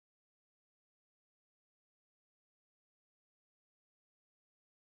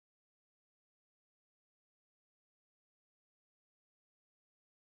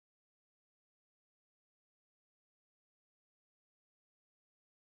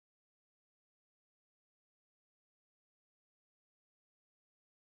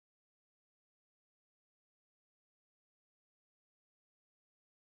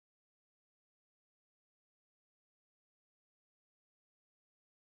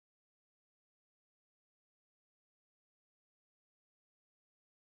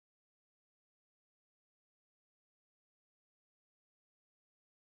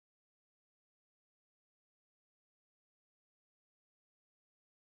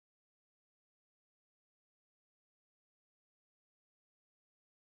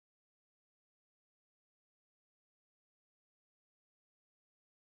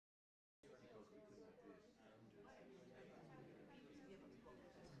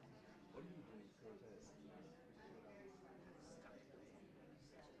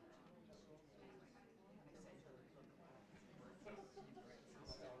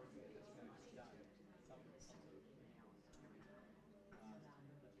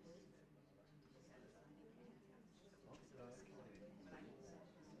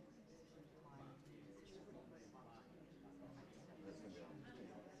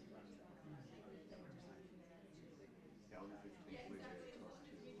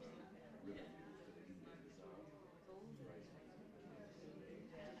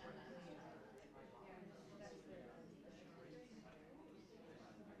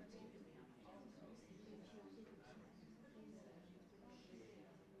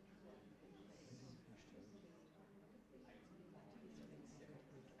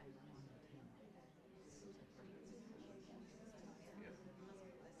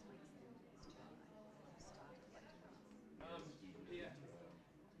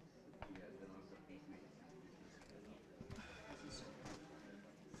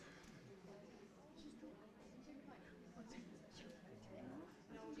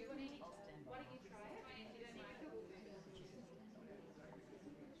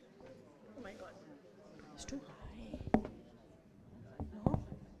Oh my God, it's too high. No?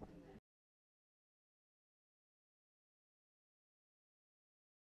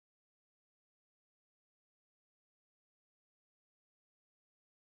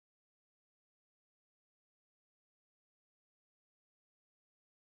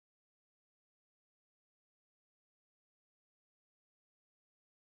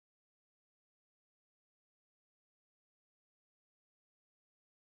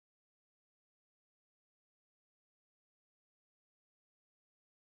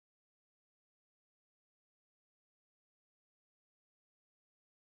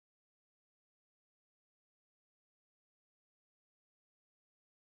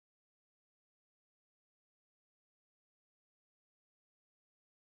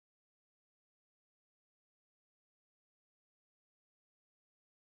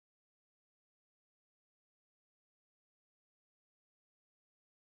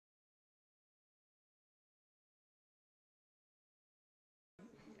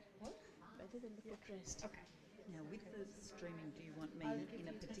 Better than the footrest. Okay. Now, with the streaming, do you want me in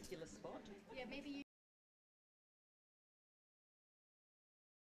a particular spot? Yeah, maybe you.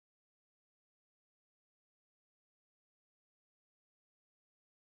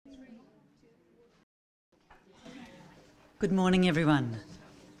 Good morning, everyone.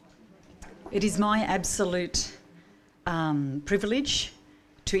 It is my absolute privilege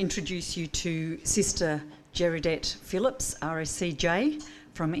to introduce you to Sister Gerardette Phillips, RSCJ,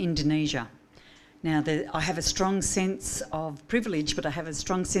 from Indonesia. Now, I have a strong sense of privilege, but I have a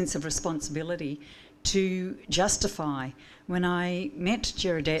strong sense of responsibility to justify. When I met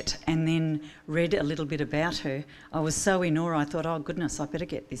Gerardette and then read a little bit about her, I was so in awe, I thought, oh goodness, I better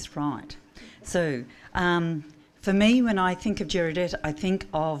get this right. So, for me, when I think of Gerardette, I think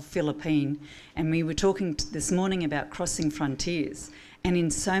of Philippine, and we were talking this morning about crossing frontiers, and in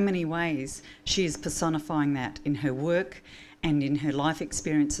so many ways she is personifying that in her work and in her life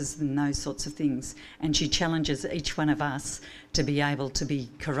experiences and those sorts of things, and she challenges each one of us to be able to be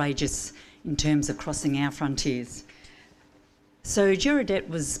courageous in terms of crossing our frontiers. So Gerardette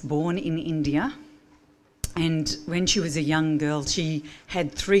was born in India, and when she was a young girl she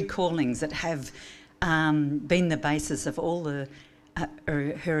had three callings that have been the basis of all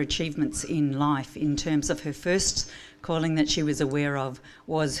her achievements in life. In terms of her first calling that she was aware of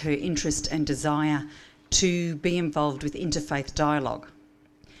was her interest and desire to be involved with interfaith dialogue.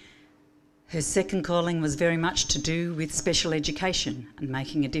 Her second calling was very much to do with special education and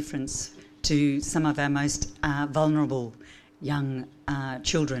making a difference to some of our most vulnerable young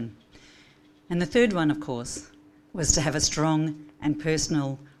children. And the third one, of course, was to have a strong and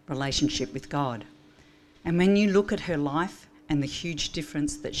personal relationship with God. And when you look at her life and the huge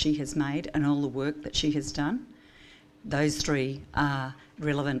difference that she has made and all the work that she has done, those three are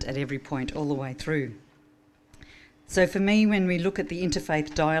relevant at every point all the way through. So for me, when we look at the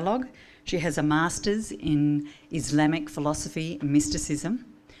interfaith dialogue, she has a master's in Islamic philosophy and mysticism.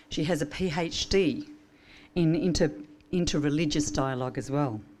 She has a PhD in interreligious dialogue as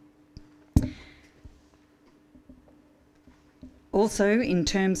well. Also, in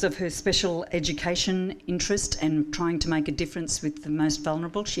terms of her special education interest and trying to make a difference with the most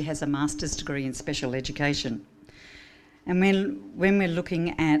vulnerable, she has a master's degree in special education. And when we're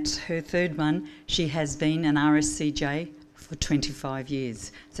looking at her third one, she has been an RSCJ for 25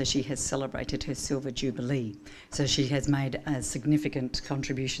 years. So she has celebrated her Silver Jubilee. So she has made a significant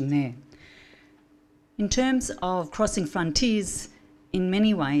contribution there. In terms of crossing frontiers, in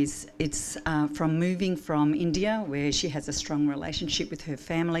many ways, it's from moving from India, where she has a strong relationship with her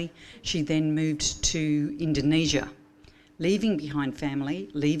family. She then moved to Indonesia, leaving behind family,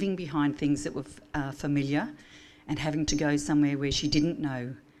 leaving behind things that were familiar, and having to go somewhere where she didn't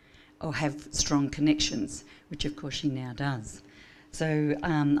know or have strong connections, which of course she now does. So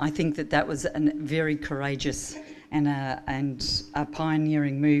I think that was a very courageous and a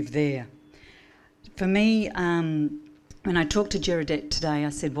pioneering move there. For me, when I talked to Gerardette today, I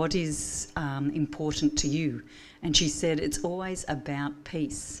said, what is important to you? And she said, it's always about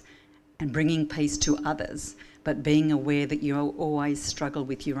peace and bringing peace to others, but being aware that you always struggle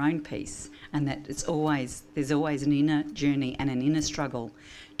with your own peace, and that there's always an inner journey and an inner struggle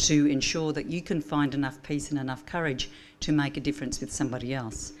to ensure that you can find enough peace and enough courage to make a difference with somebody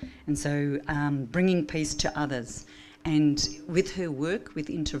else. And so bringing peace to others. And with her work with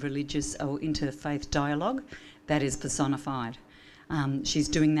interreligious or interfaith dialogue, that is personified. She's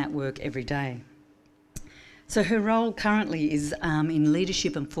doing that work every day. So her role currently is in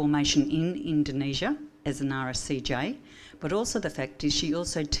leadership and formation in Indonesia as an RSCJ, but also the fact is she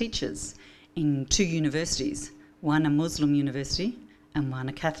also teaches in 2 universities, one a Muslim university and one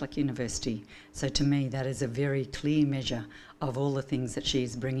a Catholic university. So to me, that is a very clear measure of all the things that she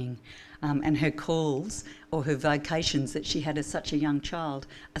is bringing. And her calls or her vocations that she had as such a young child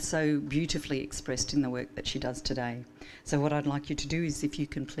are so beautifully expressed in the work that she does today. So what I'd like you to do is if you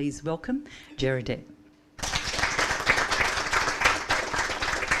can please welcome Gerardette.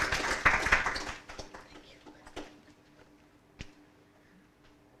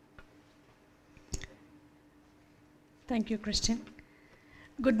 Thank you, Christian.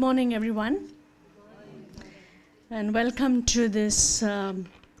 Good morning, everyone. And welcome to this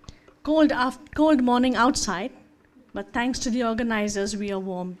cold morning outside, but thanks to the organizers, we are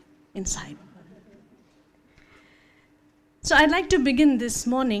warm inside. So I'd like to begin this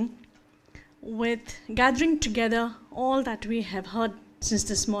morning with gathering together all that we have heard since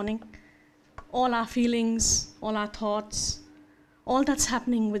this morning, all our feelings, all our thoughts, all that's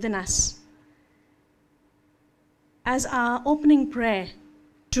happening within us, as our opening prayer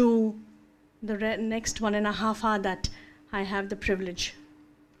to the next 1.5 hours that I have the privilege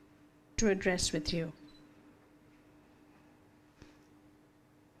to address with you.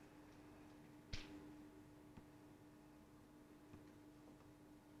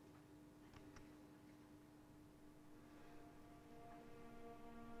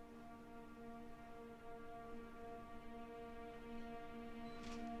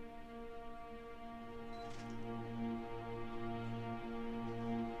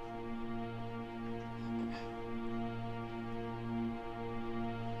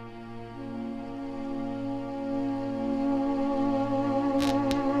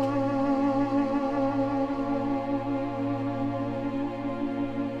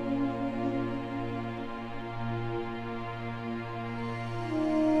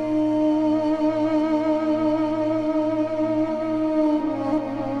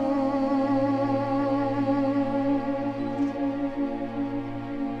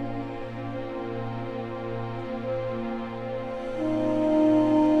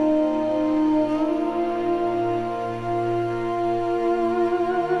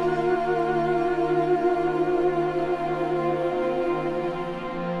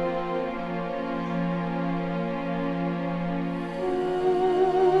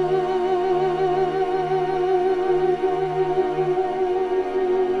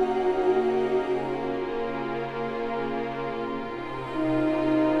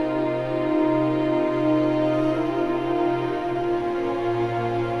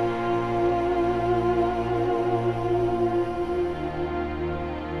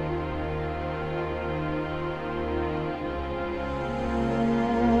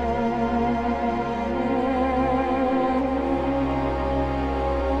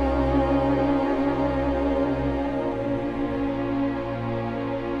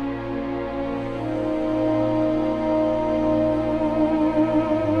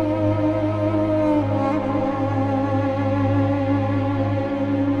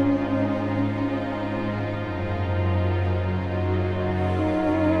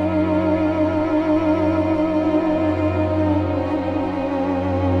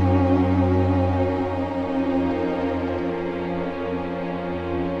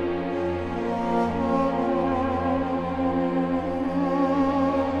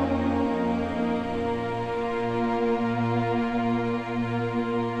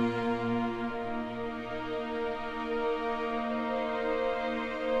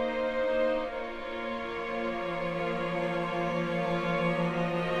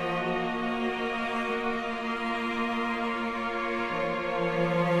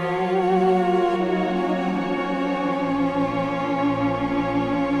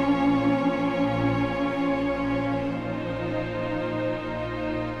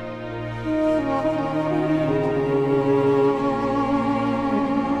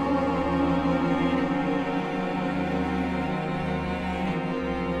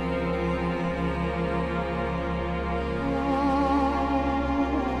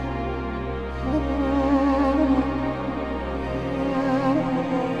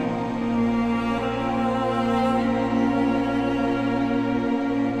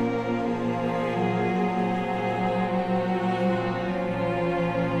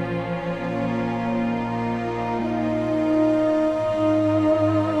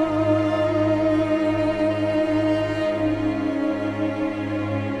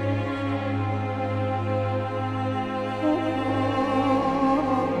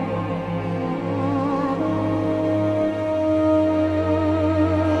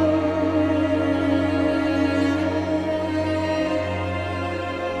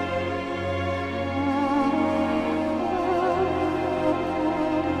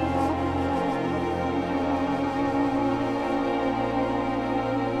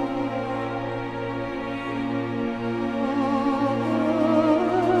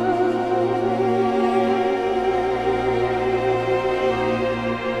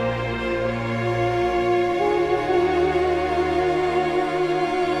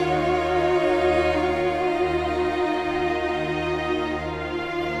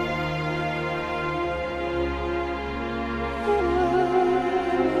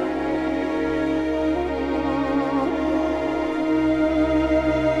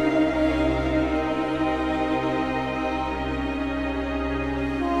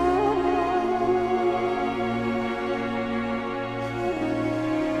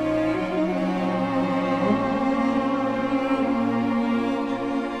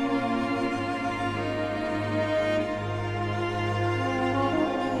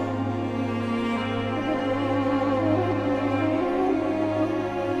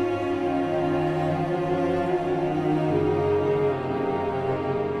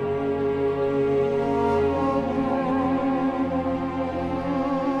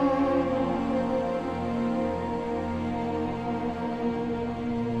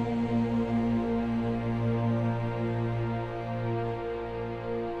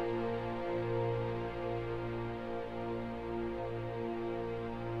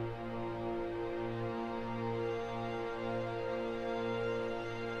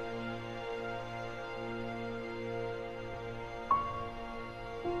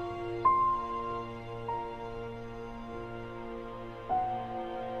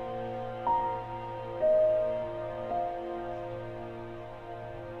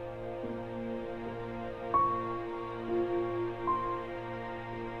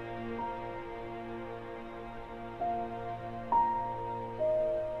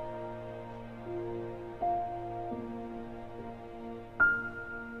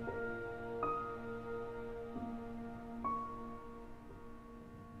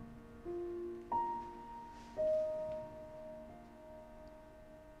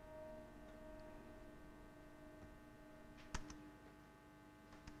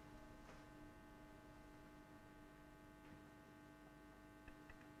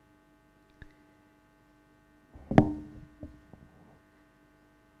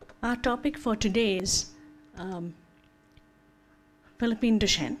 Our topic for today is Philippine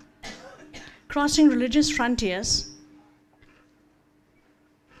Duchenne, crossing religious frontiers,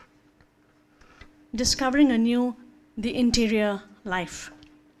 discovering anew the interior life.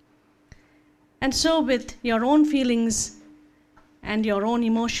 And so with your own feelings and your own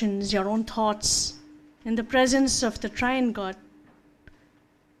emotions, your own thoughts, in the presence of the Triune God,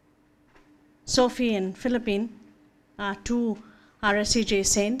 Sophie and Philippine are two RSCJ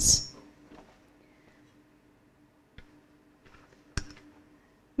saints.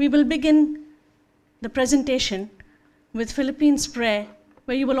 We will begin the presentation with Philippine's prayer,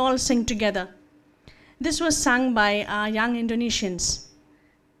 where you will all sing together. This was sung by our young Indonesians.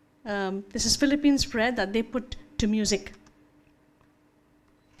 This is Philippine's prayer that they put to music.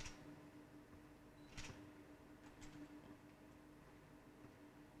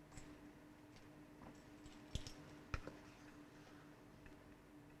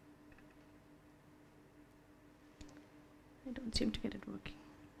 I don't seem to get it working.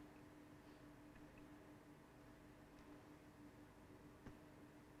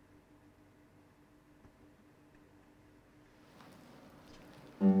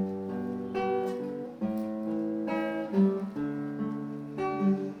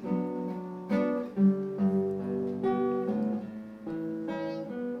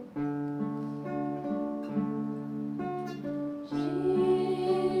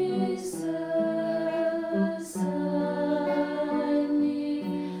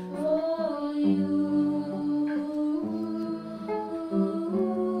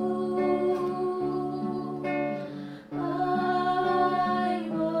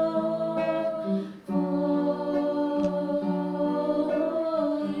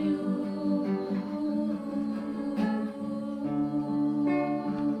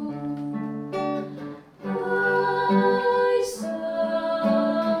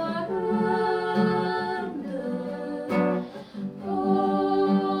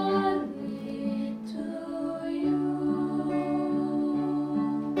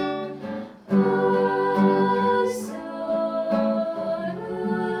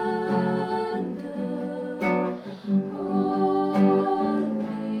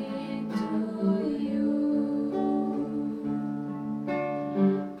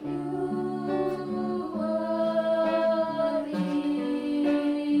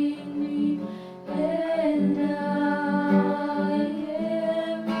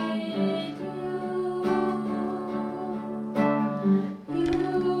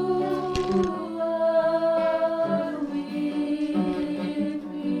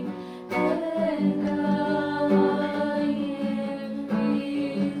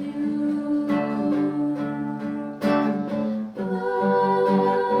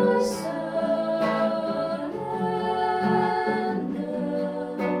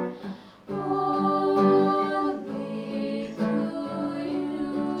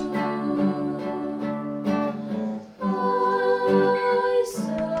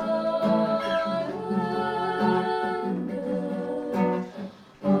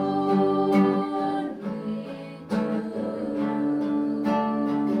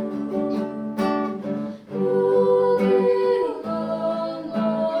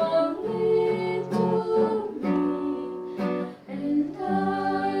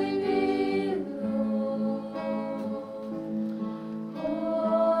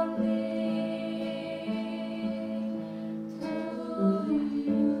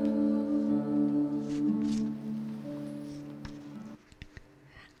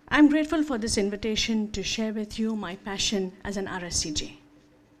 I'm grateful for this invitation to share with you my passion as an RSCJ.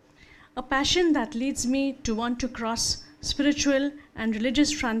 A passion that leads me to want to cross spiritual and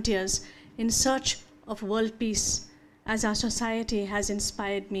religious frontiers in search of world peace, as our society has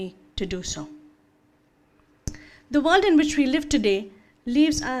inspired me to do so. The world in which we live today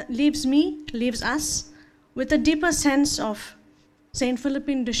leaves us with a deeper sense of Saint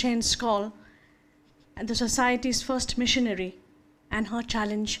Philippine Duchesne's call and the society's first missionary and her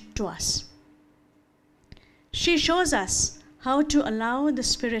challenge to us. She shows us how to allow the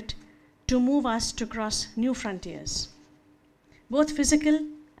Spirit to move us to cross new frontiers, both physical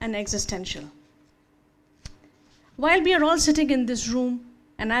and existential. While we are all sitting in this room,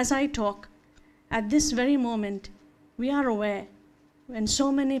 and as I talk, at this very moment, we are aware when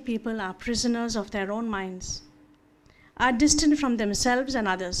so many people are prisoners of their own minds, are distant from themselves and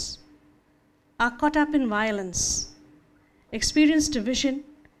others, are caught up in violence, experience division,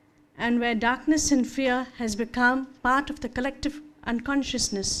 and where darkness and fear has become part of the collective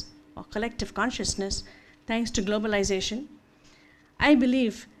unconsciousness or collective consciousness thanks to globalization, I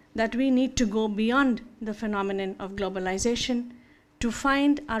believe that we need to go beyond the phenomenon of globalization to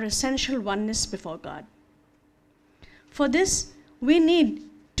find our essential oneness before God. For this, we need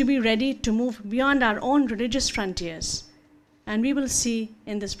to be ready to move beyond our own religious frontiers, and we will see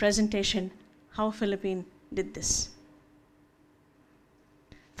in this presentation how Philippine did this.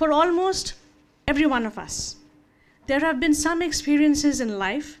 For almost every one of us, there have been some experiences in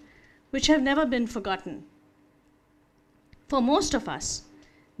life which have never been forgotten. For most of us,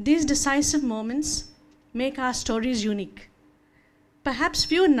 these decisive moments make our stories unique, perhaps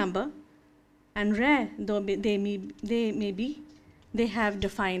few in number, and rare though they may be, they have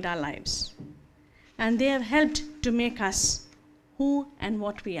defined our lives. And they have helped to make us who and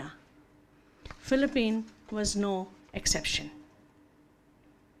what we are. Philippine was no exception.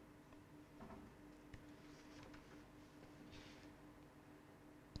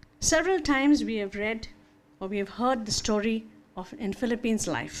 Several times we have read or we have heard the story of in Philippine's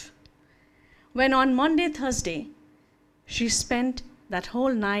life, when on Monday, Thursday, she spent that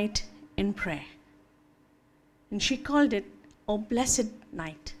whole night in prayer. And she called it, "Oh, blessed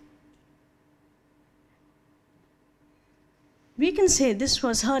night." We can say this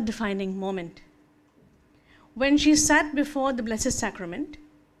was her defining moment. When she sat before the Blessed Sacrament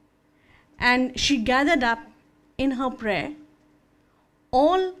and she gathered up in her prayer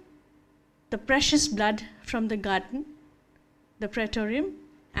all the precious blood from the garden, the Praetorium,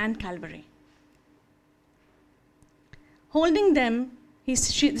 and Calvary. Holding them,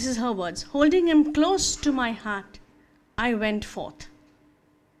 this is her words, "Holding him close to my heart, I went forth.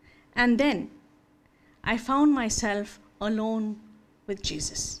 And then I found myself alone with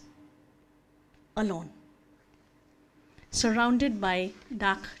Jesus. Alone. Surrounded by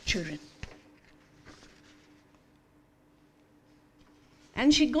dark children."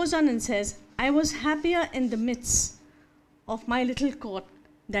 And she goes on and says, "I was happier in the midst of my little court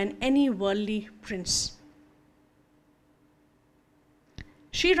than any worldly prince."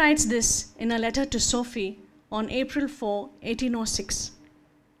 She writes this in a letter to Sophie on April 4, 1806.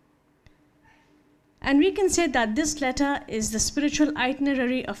 And we can say that this letter is the spiritual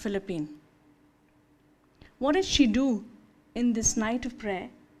itinerary of Philippine. What did she do in this night of prayer,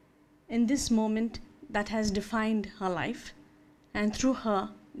 in this moment that has defined her life, and through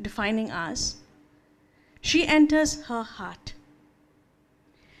her defining ours? She enters her heart,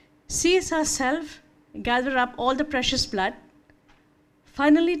 sees herself gather up all the precious blood,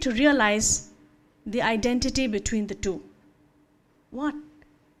 finally to realize the identity between the two. What?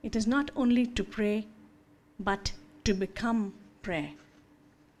 It is not only to pray, but to become prayer.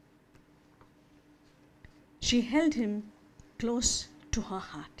 She held him close to her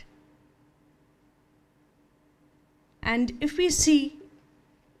heart. And if we see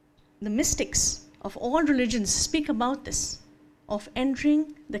the mystics of all religions speak about this, of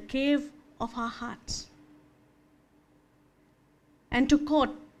entering the cave of our hearts. And to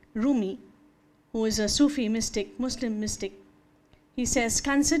quote Rumi, who is a Sufi mystic, Muslim mystic, he says,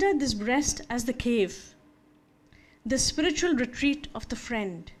 "Consider this breast as the cave, the spiritual retreat of the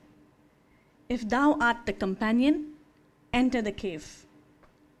friend. If thou art the companion, enter the cave.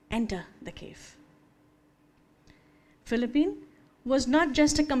 Enter the cave." Philippine was not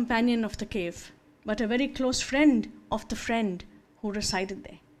just a companion of the cave, but a very close friend of the friend who resided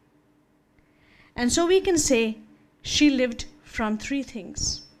there. And so we can say she lived from three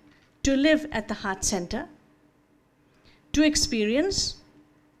things: to live at the heart center, to experience,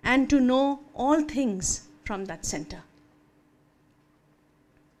 and to know all things from that center.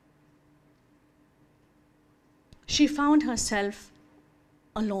 She found herself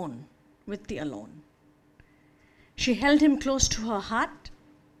alone with the alone. She held him close to her heart.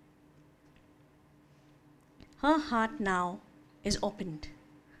 Her heart now is opened.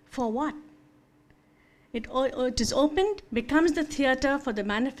 For what? It is opened, becomes the theater for the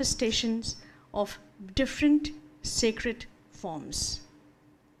manifestations of different sacred forms.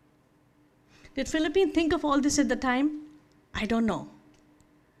 Did Philippine think of all this at the time? I don't know.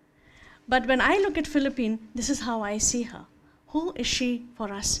 But when I look at Philippine, this is how I see her. Who is she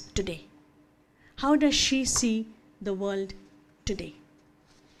for us today? How does she see the world today?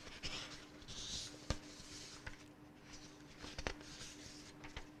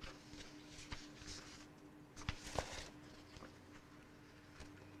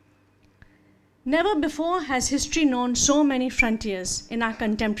 Never before has history known so many frontiers in our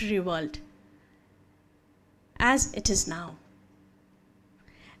contemporary world as it is now.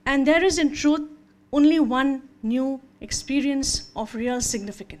 And there is in truth only one new experience of real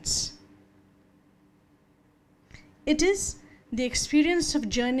significance. It is the experience of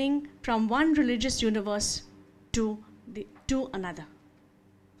journeying from one religious universe to another.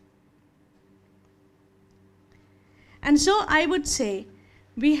 And so I would say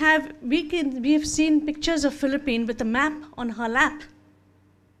we have seen pictures of Philippines with a map on her lap.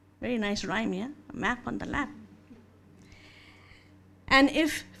 Very nice rhyme, yeah? A map on the lap. And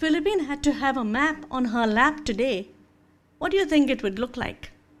if Philippines had to have a map on her lap today, what do you think it would look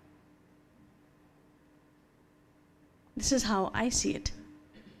like? This is how I see it.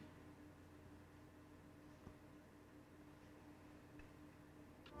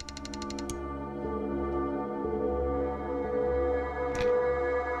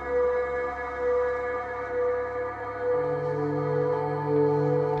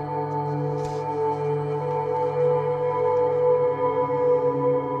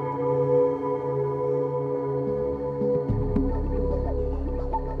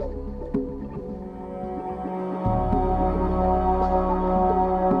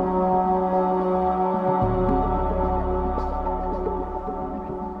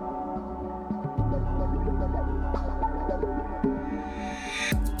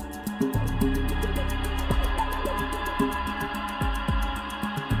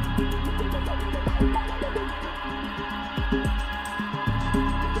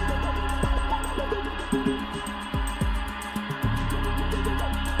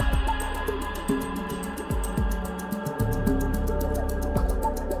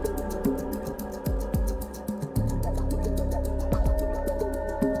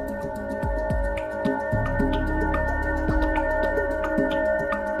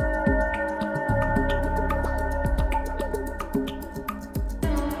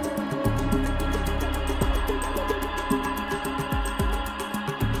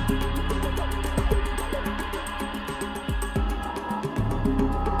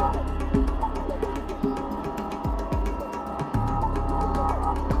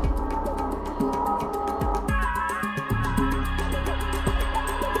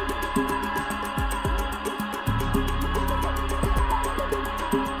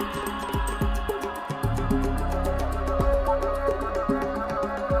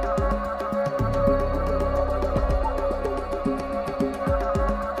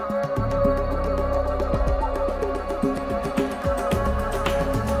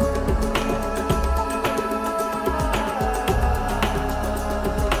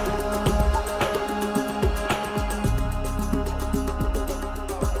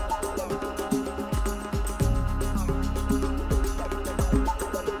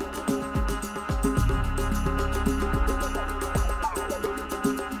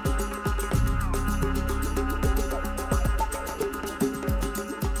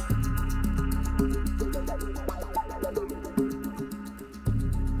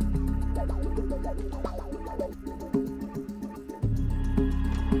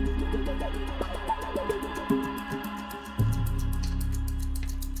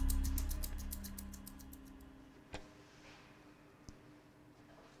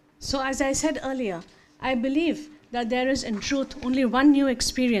 So as I said earlier, I believe that there is in truth only one new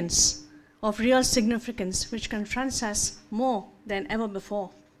experience of real significance which confronts us more than ever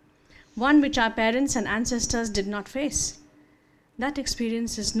before, one which our parents and ancestors did not face. That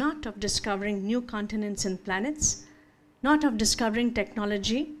experience is not of discovering new continents and planets, not of discovering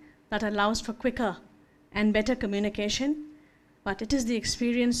technology that allows for quicker and better communication, but it is the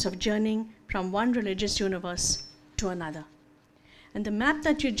experience of journeying from one religious universe to another. And the map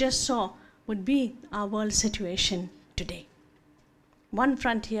that you just saw would be our world situation today. One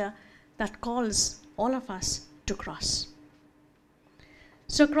frontier that calls all of us to cross.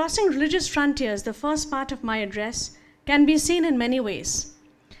 So crossing religious frontiers, the first part of my address, can be seen in many ways.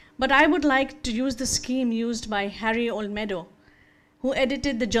 But I would like to use the scheme used by Harry Olmedo, who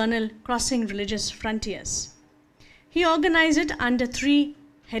edited the journal Crossing Religious Frontiers. He organized it under 3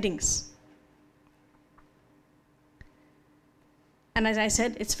 headings. And as I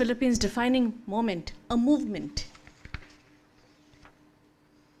said, it's Philippines' defining moment, a movement.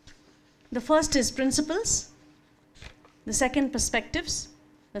 The first is principles, the second perspectives,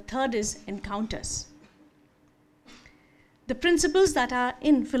 the third is encounters. The principles that are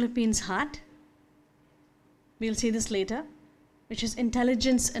in Philippines' heart, we'll see this later, which is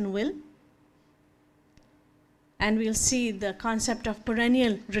intelligence and will. And we'll see the concept of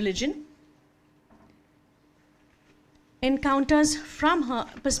perennial religion. Encounters from her,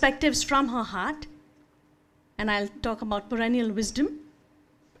 perspectives from her heart, and I'll talk about perennial wisdom,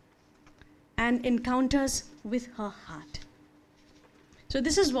 and encounters with her heart. So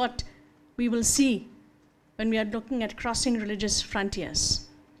this is what we will see when we are looking at crossing religious frontiers.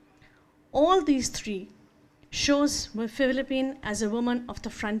 All these 3 shows the Philippines as a woman of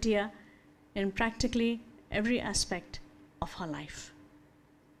the frontier in practically every aspect of her life.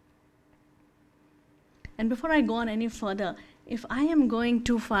 And before I go on any further, if I am going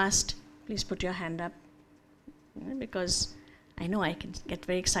too fast, please put your hand up, because I know I can get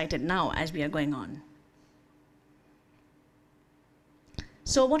very excited now as we are going on.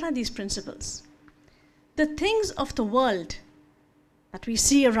 So what are these principles? The things of the world that we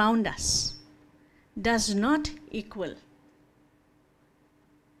see around us is not equal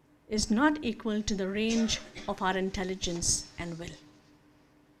to the range of our intelligence and will.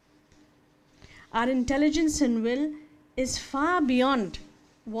 Our intelligence and will is far beyond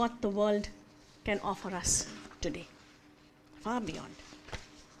what the world can offer us today. Far beyond.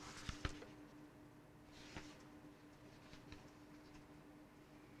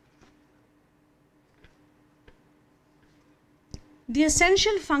 The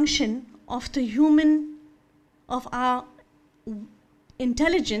essential function of our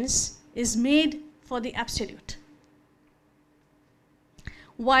intelligence is made for the absolute,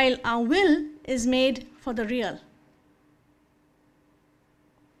 while our will is made for the real.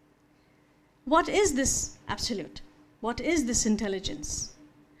 What is this absolute? What is this intelligence?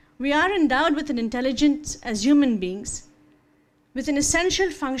 We are endowed with an intelligence as human beings, with an essential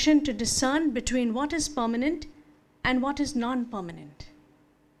function to discern between what is permanent and what is non-permanent.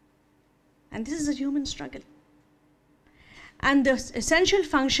 And this is a human struggle. And the essential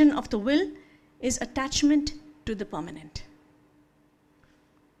function of the will is attachment to the permanent.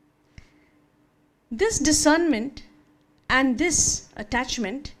 This discernment and this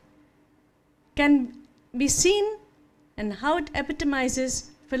attachment can be seen in how it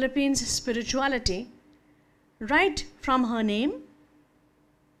epitomizes Philippines' spirituality right from her name,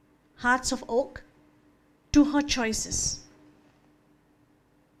 Hearts of Oak, to her choices.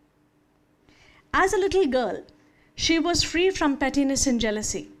 As a little girl, she was free from pettiness and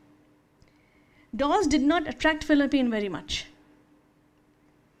jealousy. Dolls did not attract Philippine very much.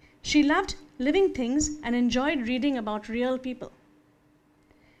 She loved living things and enjoyed reading about real people.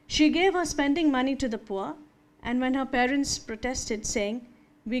 She gave her spending money to the poor, and when her parents protested, saying,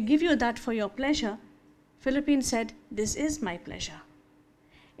 "We give you that for your pleasure," Philippine said, "This is my pleasure,"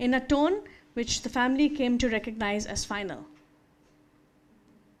 in a tone which the family came to recognize as final.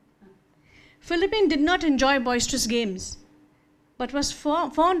 Philippine did not enjoy boisterous games, but was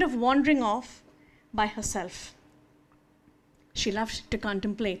fond of wandering off by herself. She loved to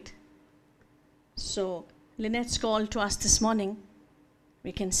contemplate. So Lynette's call to us this morning,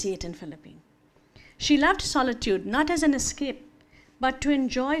 we can see it in Philippine. She loved solitude, not as an escape, but to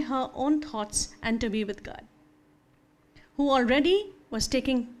enjoy her own thoughts and to be with God, who already was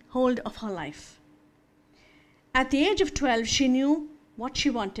taking hold of her life. At the age of 12, she knew what she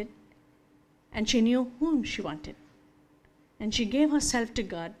wanted, and she knew whom she wanted. And she gave herself to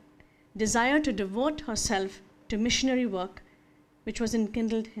God, desire to devote herself to missionary work, which was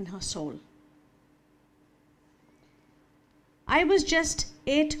enkindled in her soul. "I was just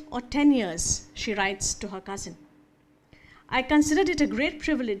 8 or 10 years," she writes to her cousin. "I considered it a great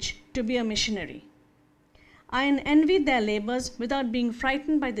privilege to be a missionary. I envied their labors without being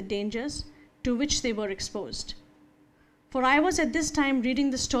frightened by the dangers to which they were exposed. For I was at this time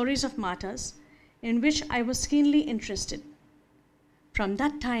reading the stories of martyrs, in which I was keenly interested. From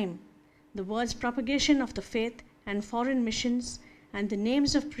that time, the words propagation of the faith and foreign missions and the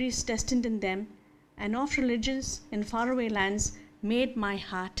names of priests destined in them and of religions in faraway lands made my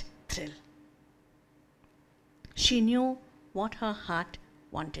heart thrill." She knew what her heart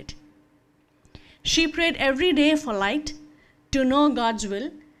wanted. She prayed every day for light, to know God's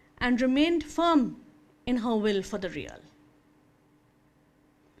will, and remained firm in her will for the real.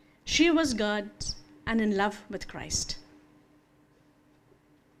 She was God's and in love with Christ.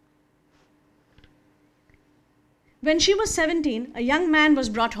 When she was 17, a young man was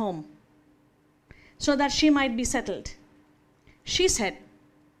brought home so that she might be settled. She said,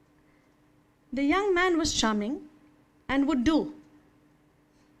 "The young man was charming and would do."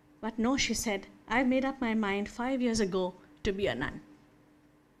 But no, she said, "I made up my mind 5 years ago to be a nun."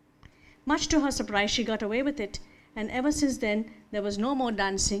 Much to her surprise, she got away with it, and ever since then, there was no more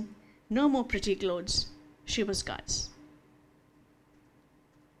dancing, no more pretty clothes. She was God's.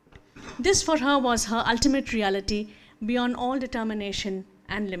 This for her was her ultimate reality beyond all determination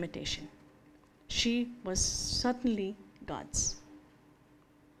and limitation. She was certainly God's.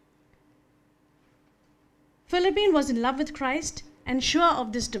 Philippine was in love with Christ and sure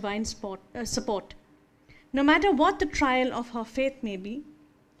of this divine support. No matter what the trial of her faith may be,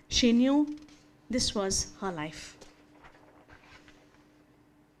 she knew this was her life.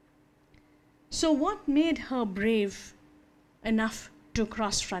 So what made her brave enough to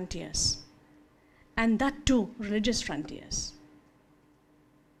cross frontiers, and that too religious frontiers?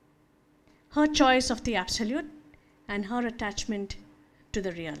 her choice of the absolute, and her attachment to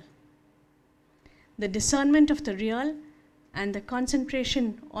the real. The discernment of the real and the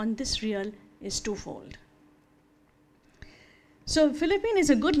concentration on this real is twofold. So Philippine is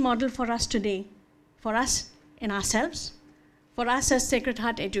a good model for us today, for us in ourselves, for us as Sacred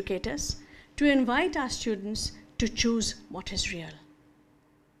Heart educators, to invite our students to choose what is real.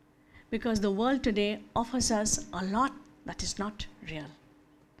 Because the world today offers us a lot that is not real,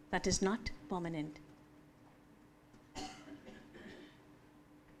 that is not permanent.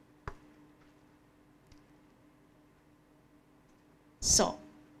 So,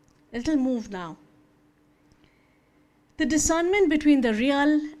 little move now. The discernment between the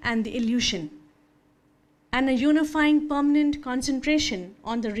real and the illusion, and a unifying permanent concentration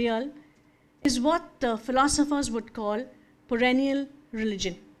on the real, is what the philosophers would call perennial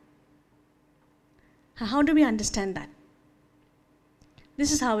religion. How do we understand that?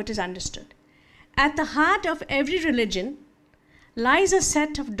 This is how it is understood. At the heart of every religion lies a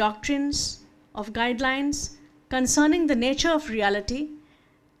set of doctrines, of guidelines concerning the nature of reality,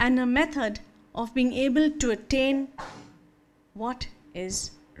 and a method of being able to attain what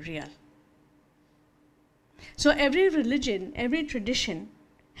is real. So every religion, every tradition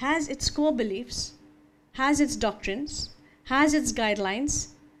has its core beliefs, has its doctrines, has its guidelines,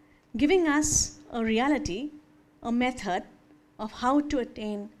 giving us a reality, a method of how to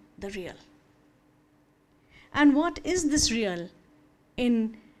attain the real. And what is this real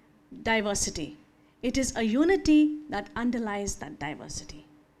in diversity? It is a unity that underlies that diversity.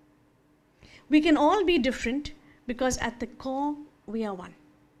 We can all be different because at the core we are one.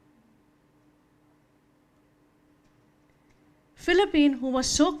 Philippine, who was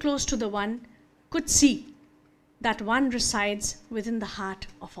so close to the one, could see that one resides within the heart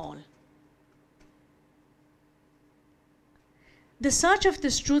of all. The search of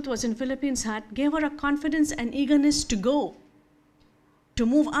this truth was in Philippine's heart, gave her a confidence and eagerness to go, to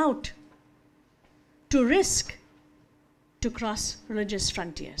move out, to risk, to cross religious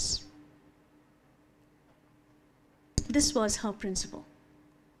frontiers. This was her principle.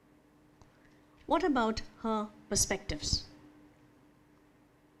 What about her perspectives?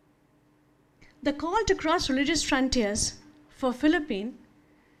 The call to cross religious frontiers for Philippine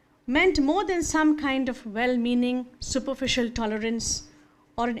meant more than some kind of well-meaning, superficial tolerance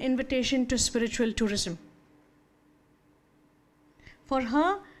or an invitation to spiritual tourism. For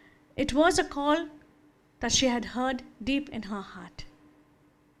her, it was a call that she had heard deep in her heart.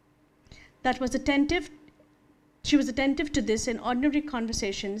 She was attentive to this in ordinary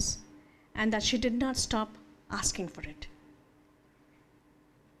conversations, and that she did not stop asking for it.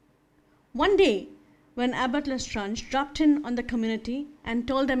 One day, when Abbot Lestrange dropped in on the community and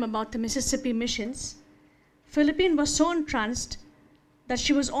told them about the Mississippi missions, Philippine was so entranced that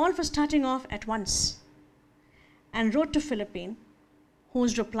she was all for starting off at once, and wrote to Philippine,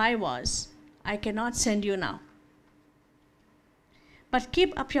 whose reply was, "I cannot send you now. But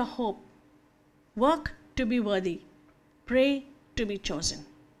keep up your hope, work to be worthy, pray to be chosen."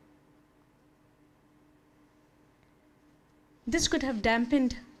 This could have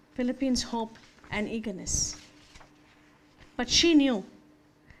dampened Philippine's hope and eagerness. But she knew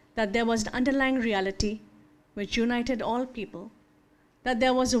that there was an underlying reality which united all people, that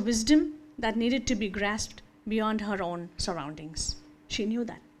there was a wisdom that needed to be grasped beyond her own surroundings. She knew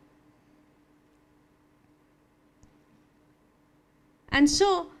that. And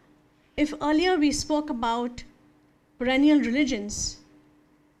so, if earlier we spoke about perennial religions,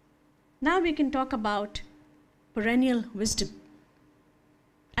 now we can talk about perennial wisdom.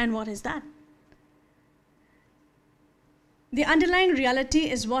 And what is that? The underlying reality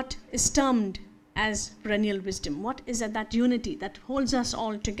is what is termed as perennial wisdom. What is that unity that holds us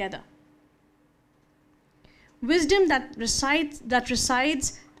all together? Wisdom that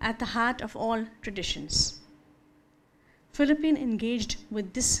resides at the heart of all traditions. Philippine engaged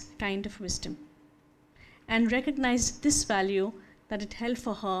with this kind of wisdom and recognized this value that it held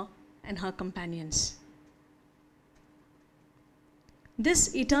for her and her companions.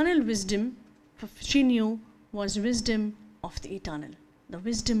 This eternal wisdom, she knew, was wisdom of the eternal, the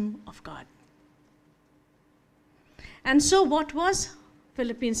wisdom of God. And so what was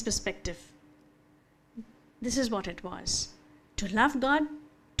Philippine's perspective? This is what it was: to love God,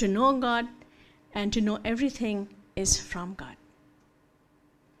 to know God, and to know everything is from God.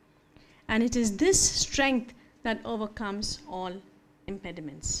 And it is this strength that overcomes all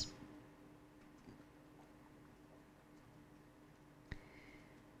impediments.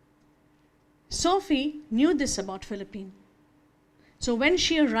 Sophie knew this about Philippine. So when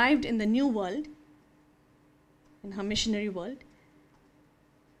she arrived in the new world, in her missionary world,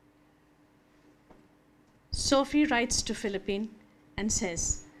 Sophie writes to Philippine and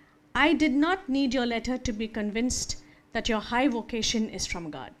says, I did not need your letter to be convinced that your high vocation is from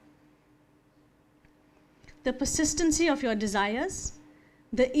God. The persistency of your desires,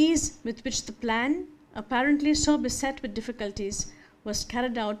 the ease with which the plan, apparently so beset with difficulties, was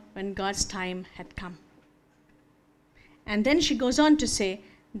carried out when God's time had come. And then she goes on to say,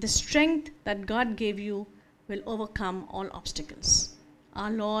 the strength that God gave you will overcome all obstacles.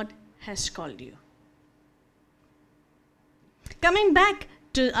 Our Lord has called you. Coming back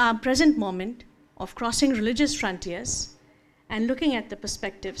to our present moment of crossing religious frontiers and looking at the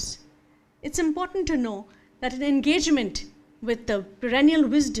perspectives, it's important to know that an engagement with the perennial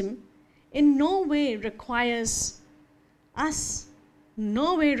wisdom in no way requires us,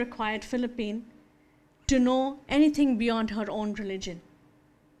 no way required Philippine to know anything beyond her own religion.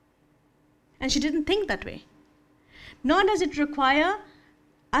 And she didn't think that way. Nor does it require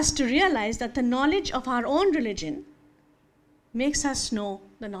us to realize that the knowledge of our own religion makes us know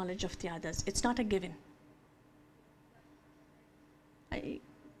the knowledge of the others. It's not a given.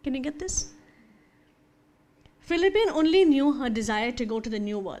 Can you get this? Philippine only knew her desire to go to the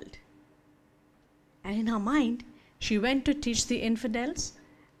New World. And in her mind, she went to teach the infidels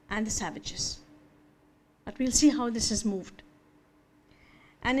and the savages. But we'll see how this has moved.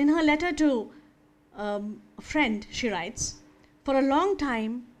 And in her letter to a friend, she writes, for a long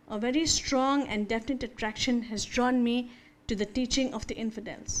time, a very strong and definite attraction has drawn me to the teaching of the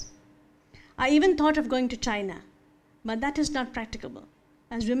infidels. I even thought of going to China, but that is not practicable,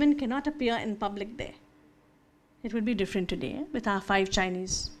 as women cannot appear in public there. It would be different today with our 5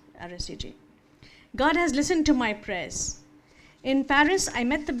 Chinese RSCJ. God has listened to my prayers. In Paris, I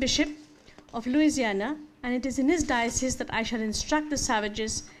met the Bishop of Louisiana, and it is in his diocese that I shall instruct the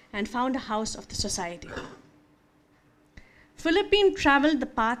savages and found a house of the society. Philippine traveled the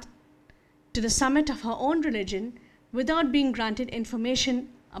path to the summit of her own religion without being granted information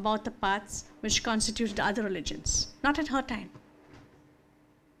about the paths which constituted other religions. Not at her time.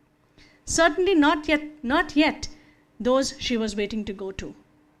 Certainly not yet those she was waiting to go to.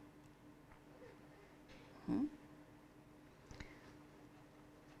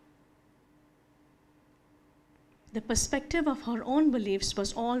 The perspective of her own beliefs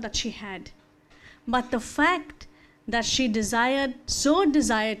was all that she had. But the fact that she so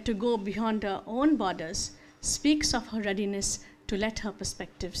desired to go beyond her own borders speaks of her readiness to let her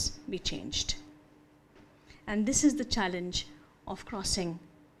perspectives be changed. And this is the challenge of crossing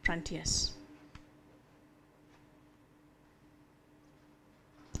frontiers.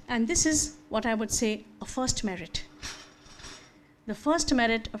 And this is what I would say a first merit. The first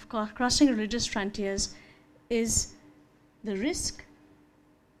merit of crossing religious frontiers is the risk,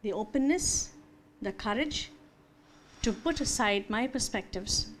 the openness, the courage to put aside my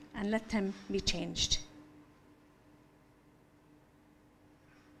perspectives and let them be changed.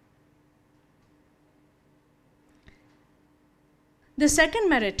 The second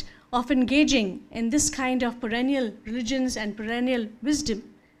merit of engaging in this kind of perennial religions and perennial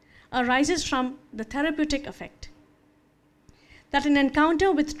wisdom arises from the therapeutic effect that an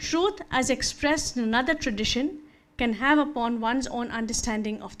encounter with truth as expressed in another tradition can have upon one's own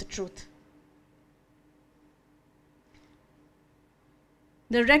understanding of the truth.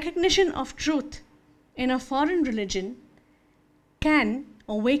 The recognition of truth in a foreign religion can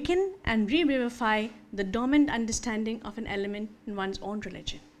awaken and revivify the dormant understanding of an element in one's own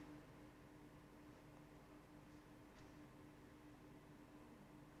religion.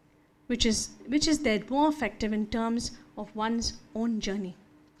 Which is then more effective in terms of one's own journey.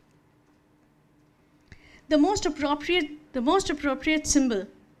 The most appropriate symbol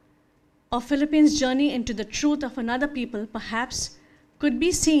of Philippines' journey into the truth of another people perhaps could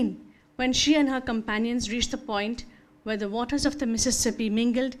be seen when she and her companions reached the point where the waters of the Mississippi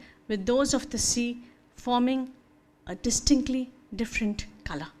mingled with those of the sea, forming a distinctly different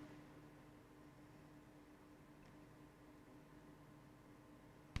color.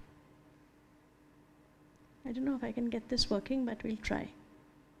 I don't know if I can get this working, but we'll try.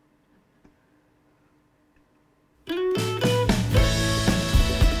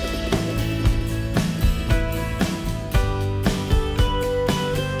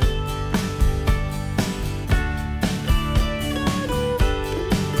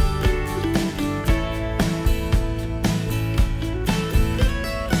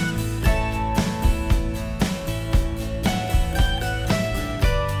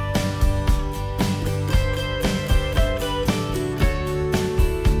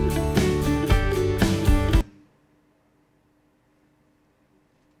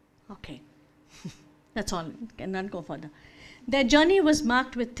 That's all, cannot go further. Their journey was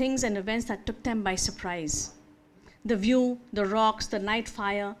marked with things and events that took them by surprise. the view, the rocks, the night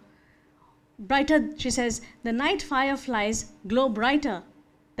fire. Brighter, she says, the night fireflies glow brighter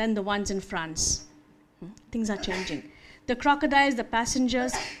than the ones in France. Things are changing. The crocodiles, the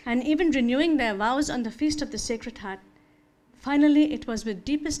passengers, and even renewing their vows on the Feast of the Sacred Heart. Finally, it was with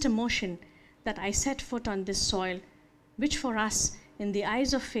deepest emotion that I set foot on this soil, which for us, in the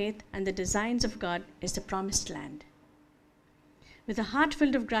eyes of faith and the designs of God, is the promised land. With a heart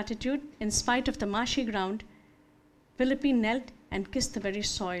filled of gratitude, in spite of the marshy ground, Philippine knelt and kissed the very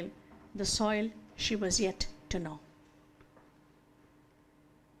soil, the soil she was yet to know.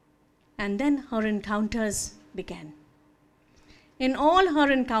 And then her encounters began. In all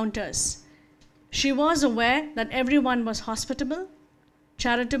her encounters, she was aware that everyone was hospitable,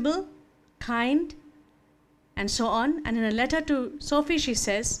 charitable, kind, and so on. And in a letter to Sophie, she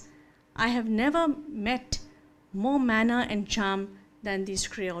says, I have never met more manner and charm than these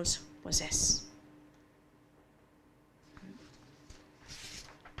Creoles possess.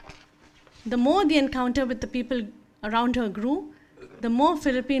 The more the encounter with the people around her grew, the more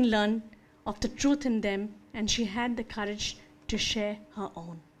Philippine learned of the truth in them, and she had the courage to share her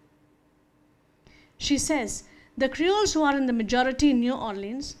own. She says, the Creoles who are in the majority in New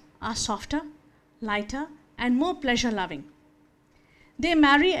Orleans are softer, lighter, and more pleasure-loving. They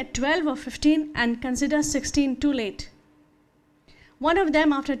marry at 12 or 15 and consider 16 too late. One of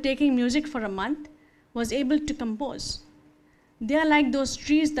them, after taking music for a month, was able to compose. They are like those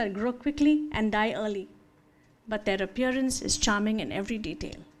trees that grow quickly and die early, but their appearance is charming in every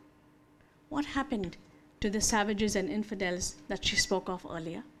detail. What happened to the savages and infidels that she spoke of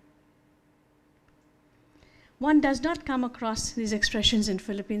earlier? One does not come across these expressions in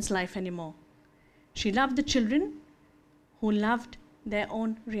Philippine's life anymore. She loved the children who loved their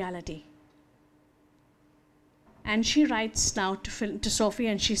own reality. And she writes now to Sophie,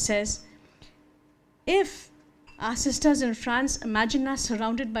 and she says, if our sisters in France imagine us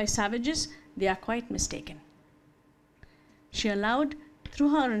surrounded by savages, they are quite mistaken. She allowed, through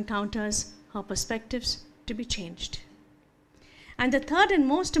her encounters, her perspectives to be changed. And the third and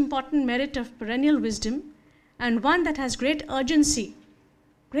most important merit of perennial wisdom, and one that has great urgency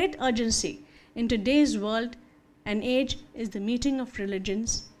in today's world and age, is the meeting of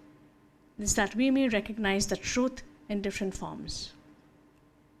religions, is that we may recognize the truth in different forms.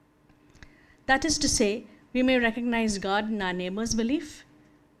 That is to say, we may recognize God in our neighbor's belief,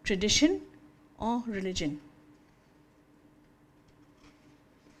 tradition, or religion.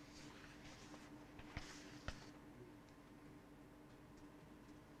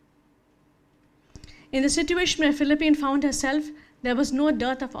 In the situation where Philippine found herself, there was no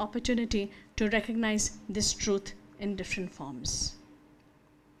dearth of opportunity to recognize this truth in different forms.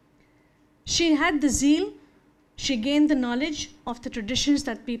 She had the zeal, she gained the knowledge of the traditions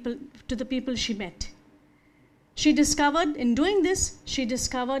to the people she met. She discovered, in doing this, she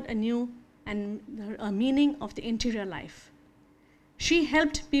discovered anew a meaning of the interior life. She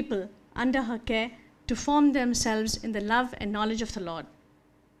helped people under her care to form themselves in the love and knowledge of the Lord,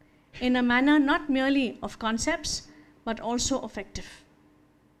 in a manner not merely of concepts, but also effective.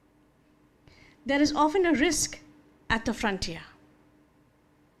 There is often a risk at the frontier.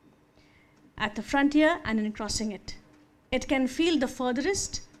 At the frontier and in crossing it. It can feel the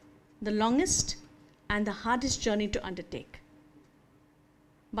furthest, the longest, and the hardest journey to undertake.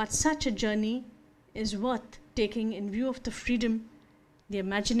 But such a journey is worth taking in view of the freedom, the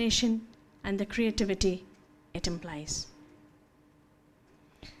imagination, and the creativity it implies.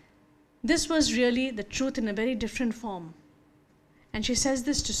 This was really the truth in a very different form. And she says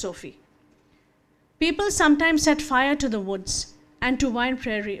this to Sophie. People sometimes set fire to the woods and to wide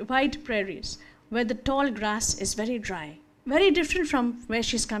prairies where the tall grass is very dry, very different from where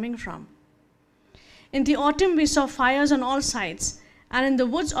she's coming from. In the autumn, we saw fires on all sides, and in the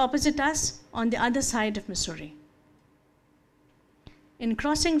woods opposite us on the other side of Missouri. In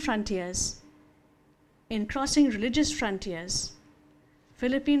crossing religious frontiers,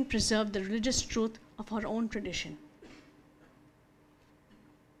 Philippine preserved the religious truth of her own tradition.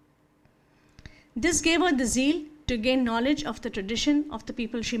 This gave her the zeal to gain knowledge of the tradition of the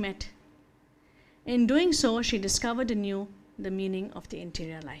people she met. In doing so, she discovered anew the meaning of the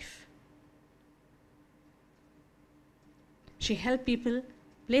interior life. She helped people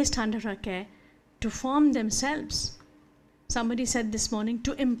placed under her care to form themselves. Somebody said this morning,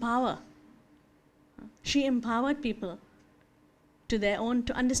 to empower. She empowered people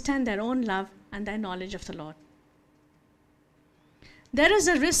to understand their own love and their knowledge of the Lord. There is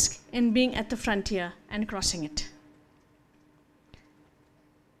a risk in being at the frontier and crossing it.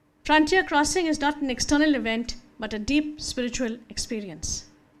 Frontier crossing is not an external event, but a deep spiritual experience.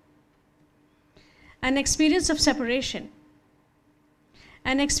 an experience of separation,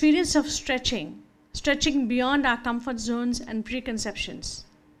 an experience of stretching beyond our comfort zones and preconceptions.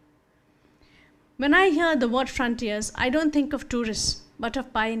 When I hear the word frontiers, I don't think of tourists, but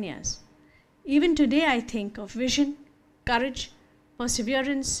of pioneers. Even today, I think of vision, courage,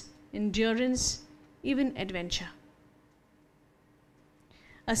 perseverance, endurance, even adventure.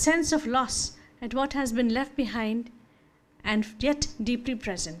 A sense of loss at what has been left behind and yet deeply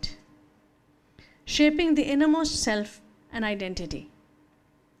present, shaping the innermost self and identity,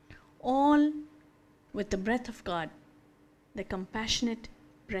 all with the breath of God, the compassionate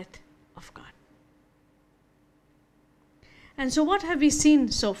breath of God. And so what have we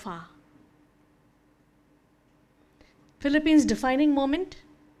seen so far? Philippines' defining moment.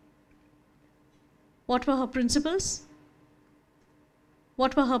 What were her principles?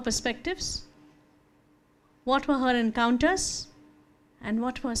 What were her perspectives? What were her encounters? And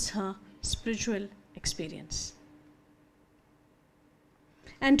what was her spiritual experience?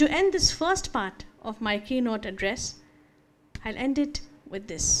 And to end this first part of my keynote address, I'll end it with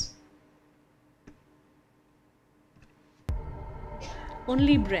this.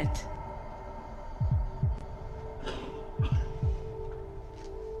 Only breath.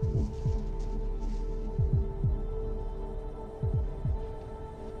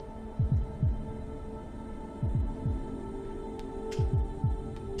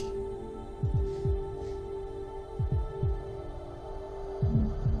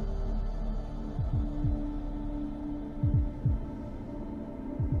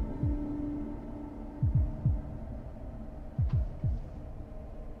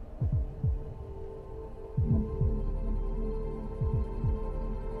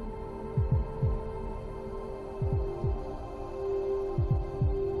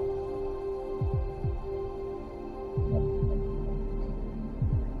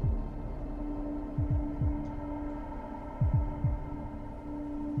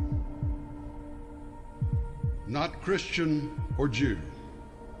 Not Christian or Jew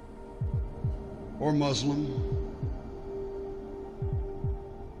or Muslim,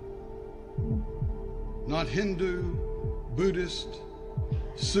 not Hindu, Buddhist,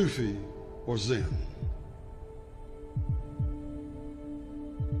 Sufi, or Zen,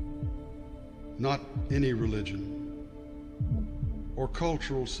 not any religion or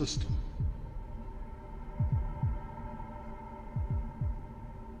cultural system.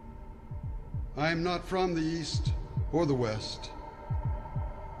 I am not from the East or the West,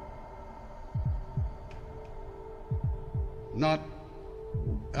 not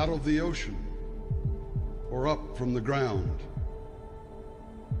out of the ocean or up from the ground,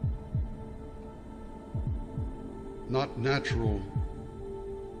 not natural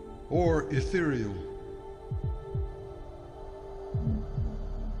or ethereal,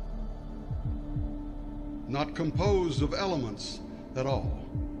 not composed of elements at all.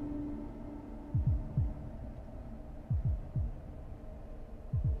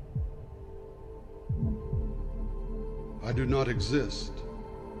 I do not exist.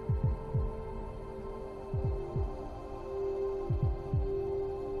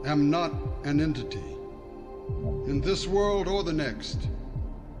 Am not an entity in this world or the next.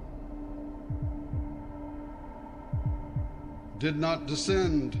 Did not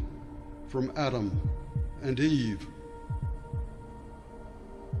descend from Adam and Eve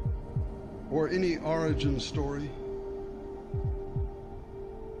or any origin story.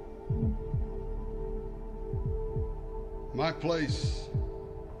 My place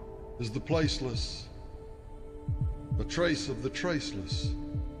is the placeless, a trace of the traceless,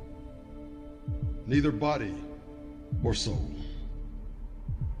 neither body or soul.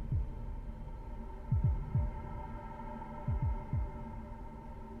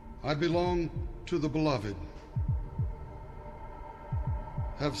 I belong to the beloved,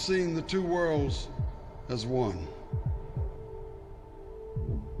 have seen the two worlds as one,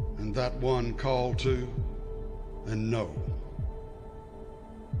 and that one called to and know.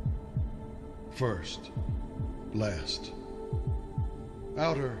 First, last,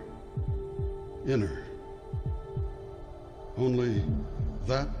 outer, inner. Only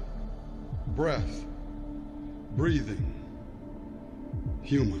that breath, breathing,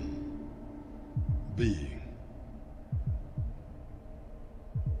 human being.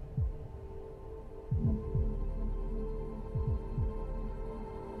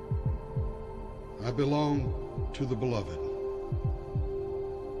 I belong to the beloved,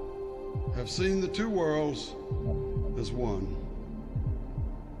 have seen the two worlds as one,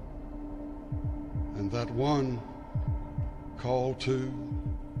 and that one call to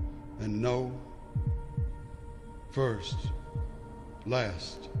and know. First,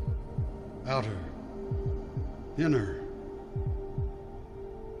 last, outer, inner.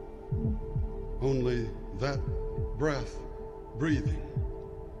 Only that breath breathing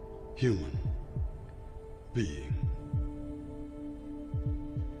human being.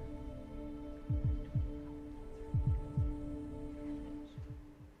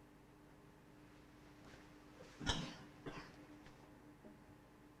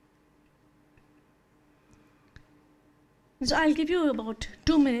 So I'll give you about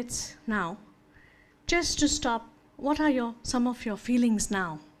 2 minutes now just to stop. What are some of your feelings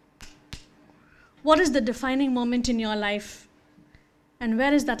now? What is the defining moment in your life, and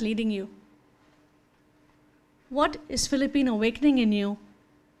where is that leading you? What is Philippine awakening in you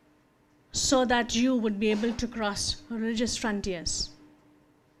so that you would be able to cross religious frontiers?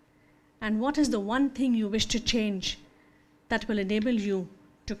 And what is the one thing you wish to change that will enable you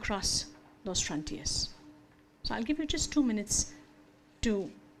to cross those frontiers? So I'll give you just 2 minutes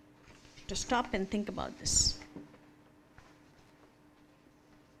to stop and think about this.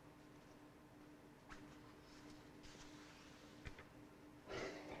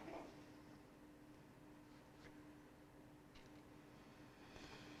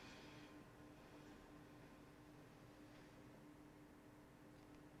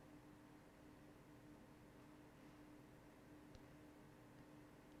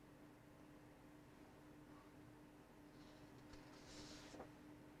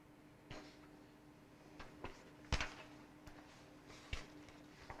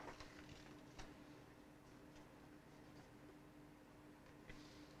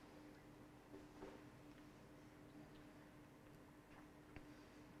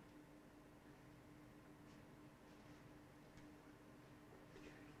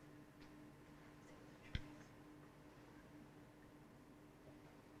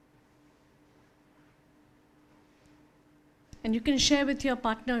 And you can share with your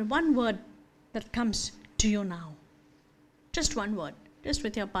partner one word that comes to you now. Just one word, just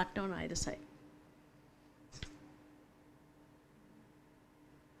with your partner on either side.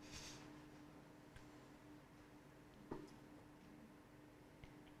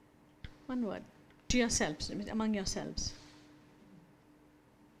 One word to yourselves, among yourselves.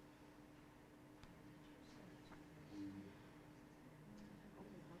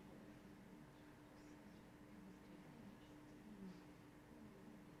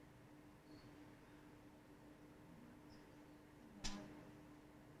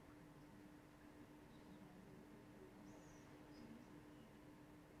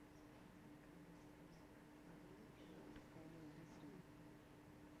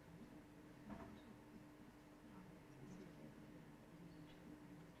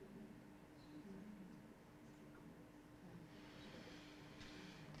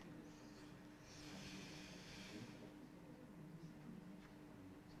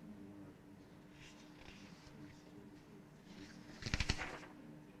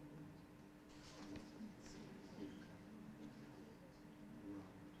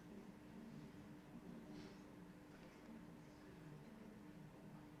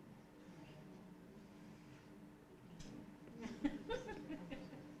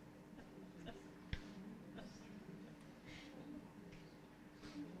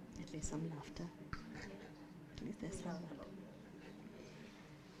 At least some laughter. At least there's some laughter.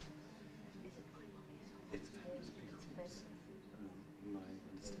 My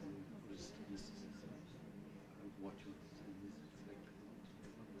understanding was what you were saying is like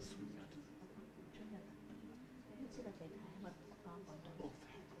sweet.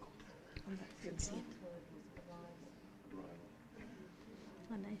 You can see it.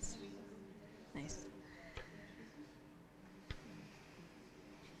 Oh, nice. Nice.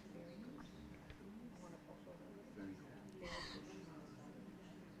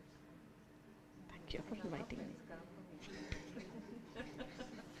 Thank you for inviting me.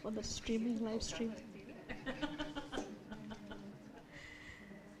 For the streaming, live stream.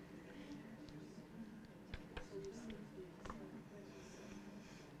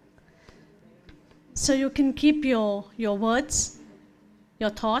 So you can keep your words,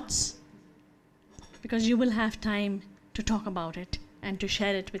 your thoughts, because you will have time to talk about it and to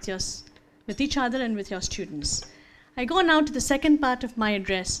share it with each other and with your students. I go now to the second part of my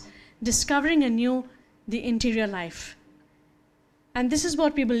address, discovering anew the interior life. And this is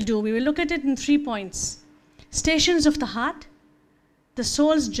what we will do. We will look at it in 3 points: stations of the heart, the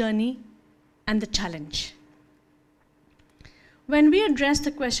soul's journey, and the challenge. When we address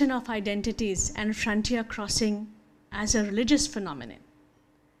the question of identities and frontier crossing as a religious phenomenon,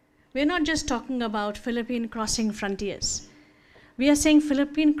 we're not just talking about Philippine crossing frontiers. We are saying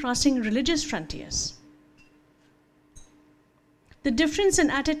Philippine crossing religious frontiers. The difference in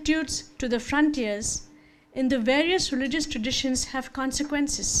attitudes to the frontiers in the various religious traditions have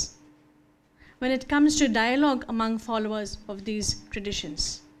consequences when it comes to dialogue among followers of these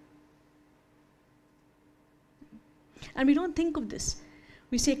traditions. And we don't think of this.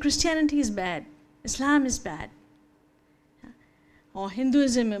 We say Christianity is bad, Islam is bad, or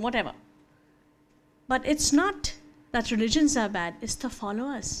Hinduism, whatever. But it's not that religions are bad, it's the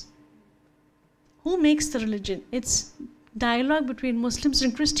followers. Who makes the religion? It's dialogue between Muslims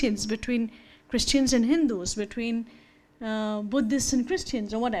and Christians, between Christians and Hindus, between Buddhists and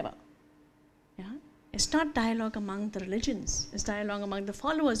Christians, or whatever. Yeah? It's not dialogue among the religions, it's dialogue among the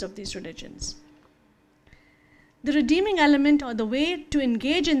followers of these religions. The redeeming element, or the way to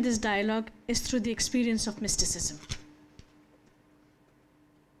engage in this dialogue, is through the experience of mysticism.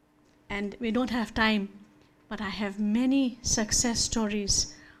 And we don't have time, but I have many success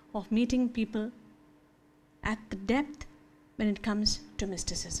stories of meeting people at the depth when it comes to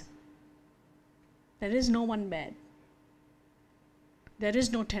mysticism. There is no one bad. There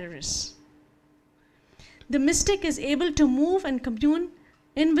is no terrorist. The mystic is able to move and commune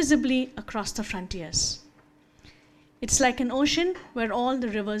invisibly across the frontiers. It's like an ocean where all the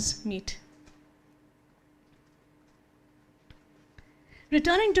rivers meet.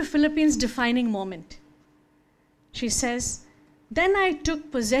 Returning to Philippines' defining moment, she says, "Then I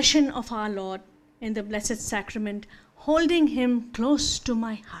took possession of our Lord in the Blessed Sacrament, holding him close to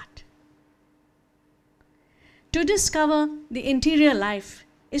my heart." To discover the interior life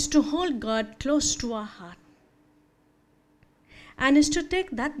is to hold God close to our heart, and is to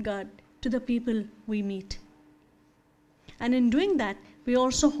take that God to the people we meet. And in doing that, we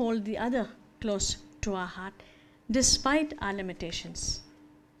also hold the other close to our heart, despite our limitations.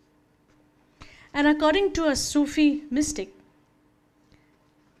 And according to a Sufi mystic,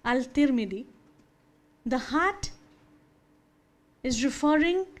 Al-Tirmidhi, the heart is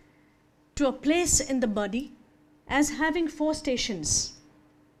referring to a place in the body as having 4 stations.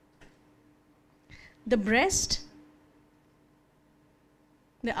 The breast,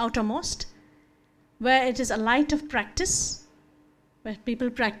 the outermost, where it is a light of practice, where people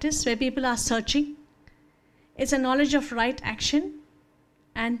practice, where people are searching. It's a knowledge of right action,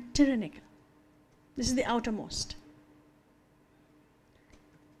 and tyrannical. This is the outermost.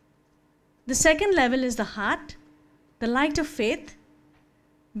 The second level is the heart, the light of faith,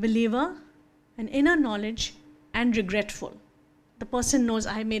 believer, and inner knowledge, and regretful. The person knows,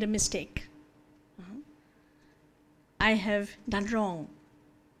 I made a mistake. I have done wrong.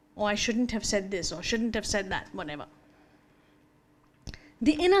 Or I shouldn't have said this, or shouldn't have said that, whatever.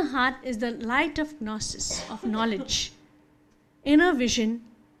 The inner heart is the light of gnosis, of knowledge, inner vision,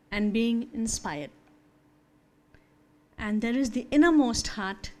 and being inspired. And there is the innermost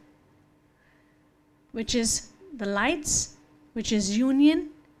heart, which is the lights, which is union,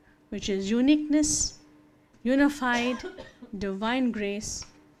 which is uniqueness, unified, divine grace,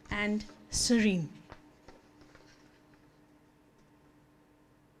 and serene.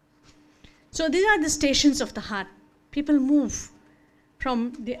 So these are the stations of the heart. People move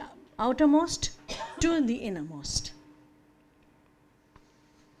from the outermost to the innermost.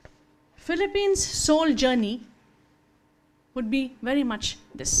 Philippines' soul journey would be very much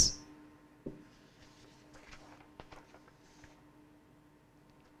this.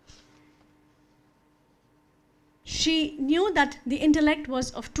 She knew that the intellect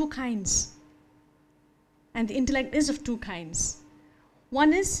was of 2 kinds. And the intellect is of 2 kinds.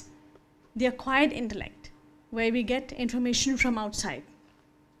 One is the acquired intellect, where we get information from outside,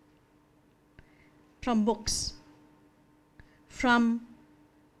 from books, from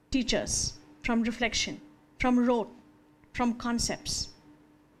teachers, from reflection, from rote, from concepts.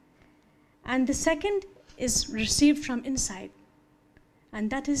 And the second is received from inside, and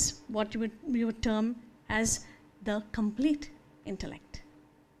that is what we would term as the complete intellect.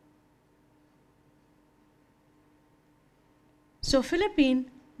 So Philippine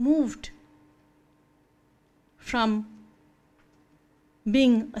moved from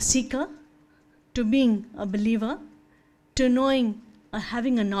being a seeker to being a believer, to knowing,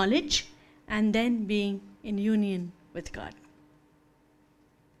 having a knowledge, and then being in union with God.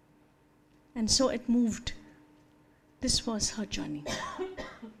 And so it moved. This was her journey.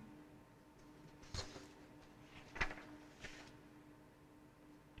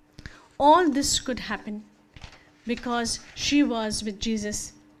 All this could happen because she was with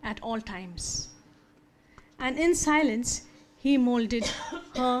Jesus at all times. And in silence, he molded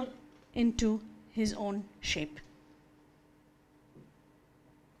her into his own shape.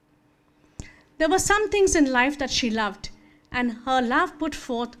 There were some things in life that she loved, and her love put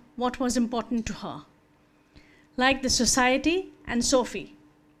forth what was important to her, like the society and Sophie.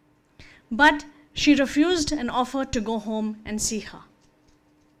 But she refused an offer to go home and see her.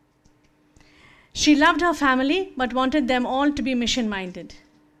 She loved her family but wanted them all to be mission-minded.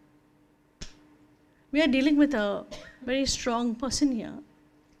 We are dealing with a very strong person here.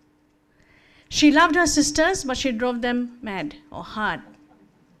 She loved her sisters, but she drove them mad or hard.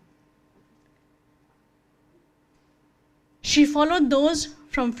 She followed those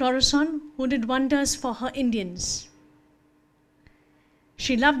from Florissant who did wonders for her Indians.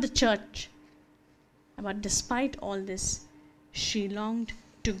 She loved the church, but despite all this, she longed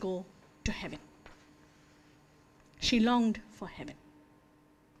to go to heaven. She longed for heaven.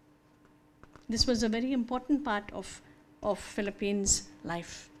 This was a very important part of Philippine's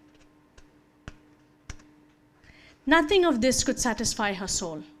life. Nothing of this could satisfy her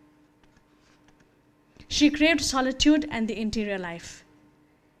soul. She craved solitude and the interior life.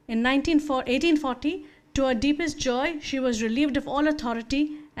 In 1840, to her deepest joy, she was relieved of all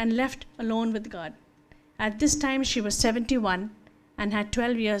authority and left alone with God. At this time, she was 71 and had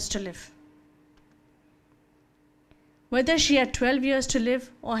 12 years to live. Whether she had 12 years to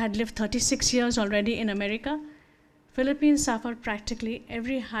live or had lived 36 years already in America, Philippines suffered practically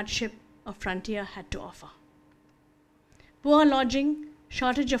every hardship a frontier had to offer. Poor lodging,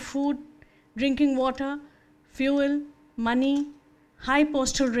 shortage of food, drinking water, fuel, money, high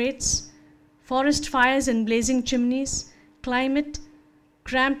postal rates, forest fires and blazing chimneys, climate,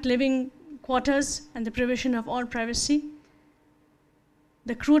 cramped living quarters and the provision of all privacy,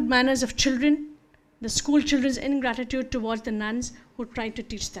 the crude manners of children, the school children's ingratitude towards the nuns who tried to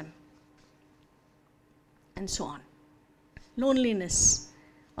teach them, and so on. Loneliness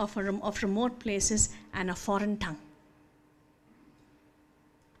of remote places and a foreign tongue.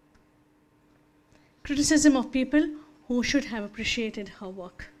 Criticism of people who should have appreciated her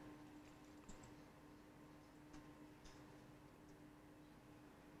work.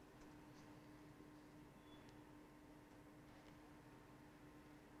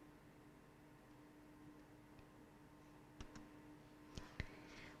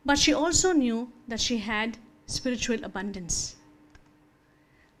 But she also knew that she had spiritual abundance.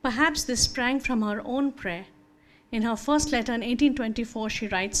 Perhaps this sprang from her own prayer. In her first letter in 1824, she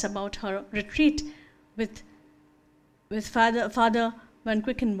writes about her retreat with Father Van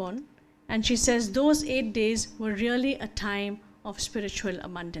Quickenborne, and she says those 8 days were really a time of spiritual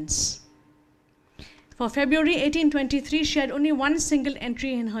abundance. For February 1823, she had only one single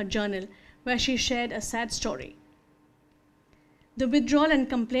entry in her journal where she shared a sad story. The withdrawal and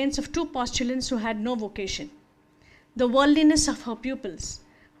complaints of 2 postulants who had no vocation, the worldliness of her pupils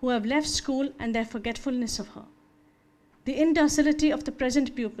who have left school and their forgetfulness of her, the indocility of the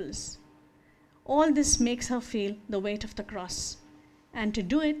present pupils. All this makes her feel the weight of the cross, and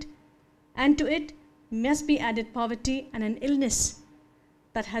to it must be added poverty and an illness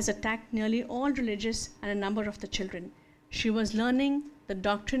that has attacked nearly all religious and a number of the children. She was learning the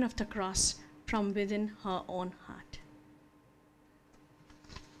doctrine of the cross from within her own heart.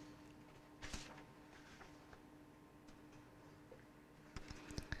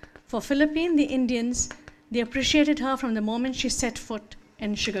 For Philippine, the Indians, they appreciated her from the moment she set foot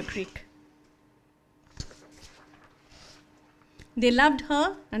in Sugar Creek. They loved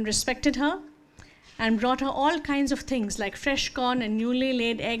her and respected her and brought her all kinds of things like fresh corn and newly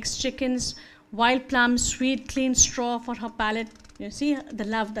laid eggs, chickens, wild plums, sweet, clean straw for her palate. You see the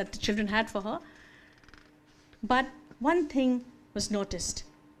love that the children had for her. But one thing was noticed,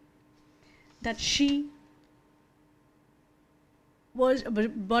 that she was,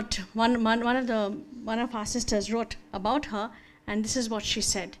 but one of our sisters wrote about her, and this is what she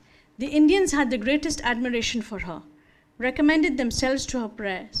said. The Indians had the greatest admiration for her, recommended themselves to her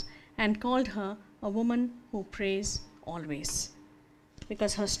prayers, and called her a woman who prays always.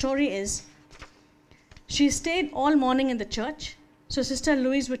 Because her story is, she stayed all morning in the church, so Sister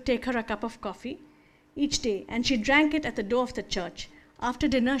Louise would take her a cup of coffee each day, and she drank it at the door of the church. After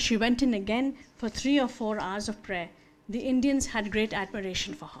dinner, she went in again for 3 or 4 hours of prayer. The Indians had great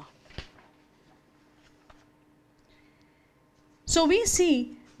admiration for her. So we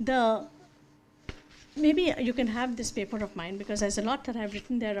see maybe you can have this paper of mine, because there's a lot that I've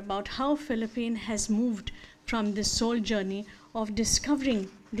written there about how Philippine has moved from this soul journey of discovering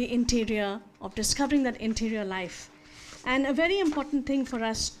the interior, of discovering that interior life. And a very important thing for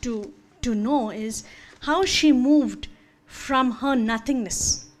us to know is how she moved from her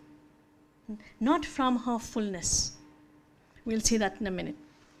nothingness, not from her fullness. We'll see that in a minute.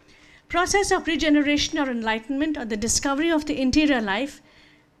 Process of regeneration or enlightenment or the discovery of the interior life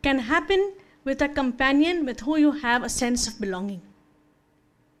can happen with a companion with whom you have a sense of belonging.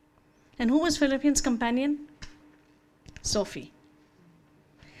 And who was Philippine's companion? Sophie.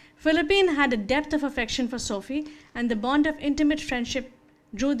 Philippine had a depth of affection for Sophie, and the bond of intimate friendship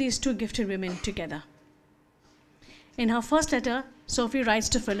drew these two gifted women together. In her first letter, Sophie writes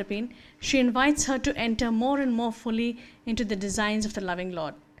to Philippine, she invites her to enter more and more fully into the designs of the loving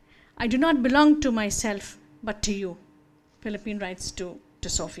Lord. I do not belong to myself, but to you, Philippine writes to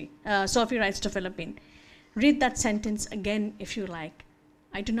Sophie. Sophie writes to Philippine. Read that sentence again if you like.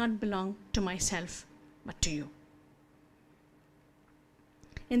 I do not belong to myself, but to you.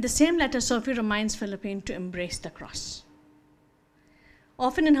 In the same letter, Sophie reminds Philippine to embrace the cross.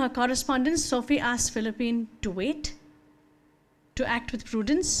 Often in her correspondence, Sophie asks Philippine to wait, to act with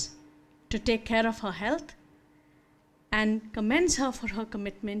prudence, to take care of her health, and commends her for her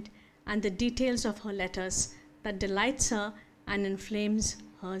commitment and the details of her letters that delights her and inflames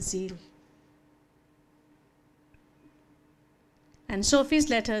her zeal. And Sophie's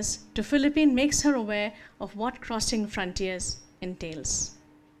letters to Philippine makes her aware of what crossing frontiers entails.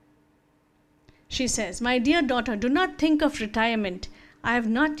 She says, my dear daughter, do not think of retirement. I have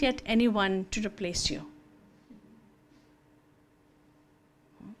not yet anyone to replace you.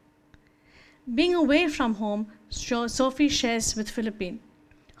 Being away from home, Sophie shares with Philippine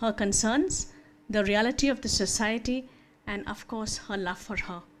her concerns, the reality of the society, and of course, her love for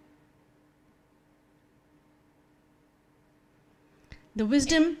her. The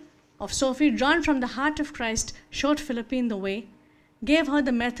wisdom of Sophie, drawn from the heart of Christ, showed Philippine the way, gave her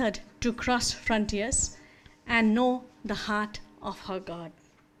the method to cross frontiers and know the heart of her God.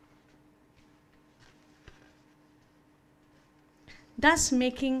 Thus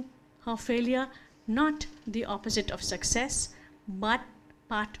making her failure not the opposite of success, but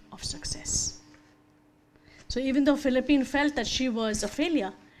part of success. So even though Philippine felt that she was a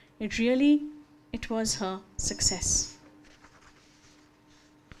failure, it was her success.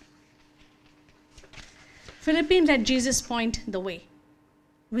 Philippine let Jesus point the way,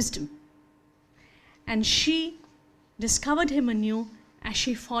 wisdom. And she discovered him anew as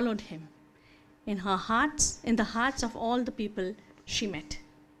she followed him in the hearts of all the people she met.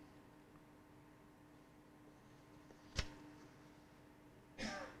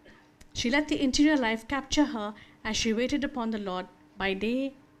 She let the interior life capture her as she waited upon the Lord by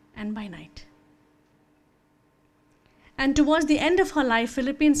day and by night. And towards the end of her life,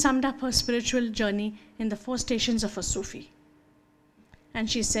 Philippine summed up her spiritual journey in the 4 stations of a Sufi. And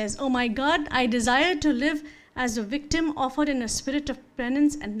she says, oh my God, I desire to live as a victim offered in a spirit of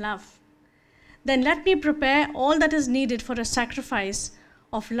penance and love. Then let me prepare all that is needed for a sacrifice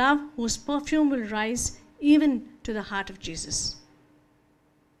of love whose perfume will rise even to the heart of Jesus.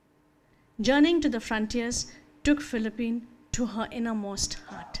 Journeying to the frontiers took Philippine to her innermost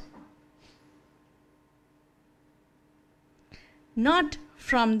heart. Not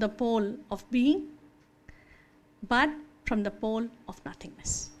from the pole of being, but from the pole of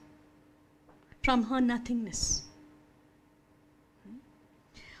nothingness. From her nothingness.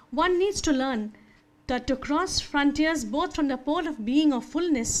 One needs to learn that to cross frontiers both from the pole of being or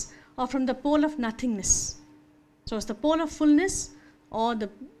fullness or from the pole of nothingness. So it's the pole of fullness or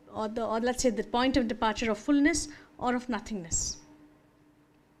let's say the point of departure of fullness or of nothingness.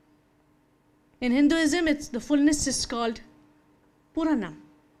 In Hinduism, the fullness is called Puranam,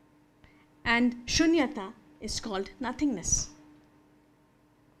 and Shunyata is called nothingness.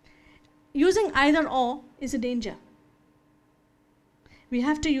 Using either or is a danger. We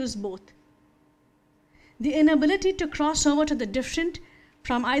have to use both. The inability to cross over to the different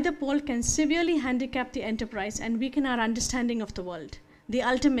from either pole can severely handicap the enterprise and weaken our understanding of the world, the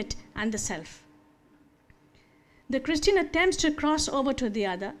ultimate and the self. The Christian attempts to cross over to the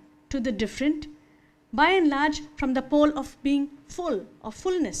other, to the different, by and large from the pole of being full, of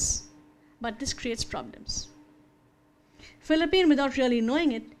fullness. But this creates problems. Philippine, without really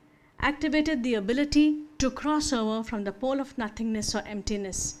knowing it, activated the ability to cross over from the pole of nothingness or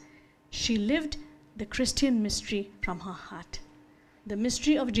emptiness. She lived the Christian mystery from her heart, the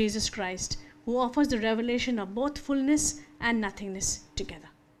mystery of Jesus Christ, who offers the revelation of both fullness and nothingness together,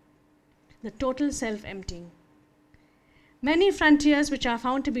 the total self-emptying. Many frontiers which are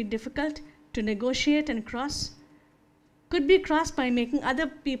found to be difficult to negotiate and cross could be crossed by making other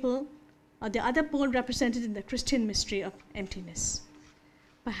people or the other pole represented in the Christian mystery of emptiness.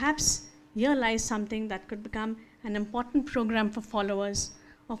 Perhaps here lies something that could become an important program for followers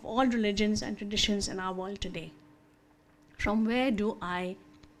of all religions and traditions in our world today. From where do I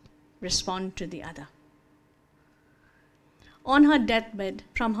respond to the other? On her deathbed,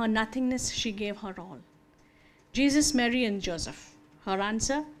 from her nothingness, she gave her all. Jesus, Mary, and Joseph. Her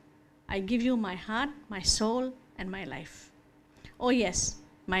answer, I give you my heart, my soul, and my life. Oh yes,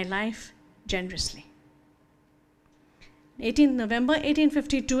 my life generously. 18th November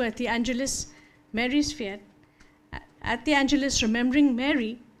 1852 at the Angelus, Mary's Fiat, at the Angelus, remembering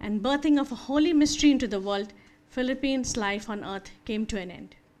Mary and birthing of a holy mystery into the world, Philippines' life on earth came to an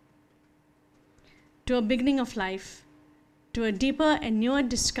end. To a beginning of life, to a deeper and newer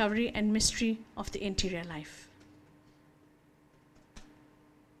discovery and mystery of the interior life.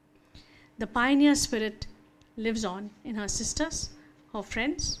 The pioneer spirit lives on in her sisters, her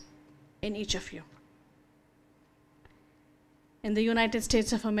friends, in each of you. In the United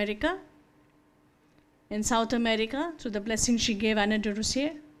States of America, in South America, through the blessing she gave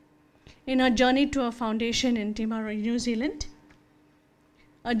Anew, in her journey to a foundation in Timor, New Zealand,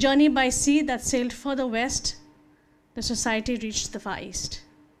 a journey by sea that sailed further west, the society reached the Far East.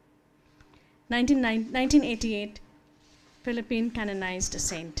 1988, Philippines canonized a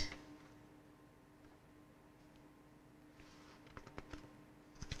saint.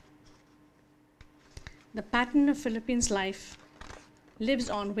 The pattern of Philippines' life lives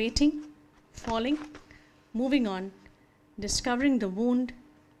on waiting, falling, moving on, discovering the wound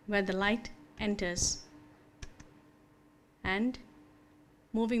where the light enters, and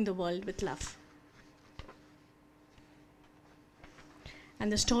moving the world with love.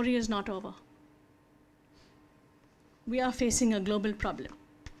 And the story is not over. We are facing a global problem.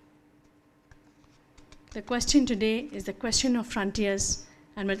 The question today is the question of frontiers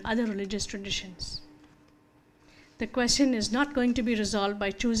and with other religious traditions. The question is not going to be resolved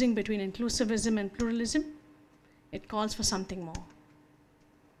by choosing between inclusivism and pluralism. It calls for something more.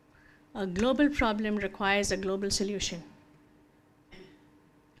 A global problem requires a global solution,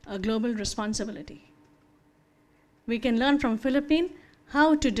 a global responsibility. We can learn from Philippines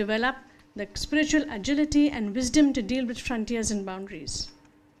how to develop the spiritual agility and wisdom to deal with frontiers and boundaries.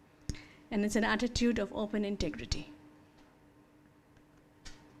 And it's an attitude of open integrity.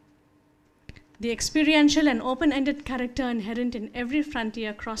 The experiential and open-ended character inherent in every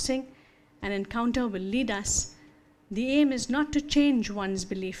frontier crossing and encounter will lead us. The aim is not to change one's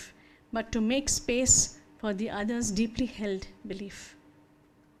belief, but to make space for the other's deeply held belief.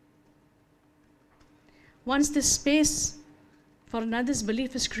 Once this space for another's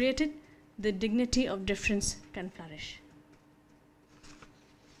belief is created, the dignity of difference can flourish.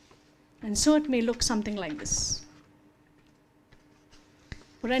 And so it may look something like this.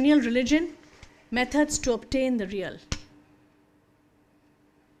 Perennial religion, methods to obtain the real.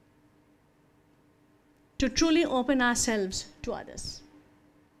 To truly open ourselves to others.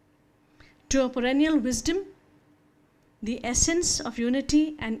 To a perennial wisdom, the essence of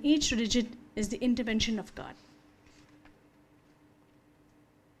unity and each religion is the intervention of God.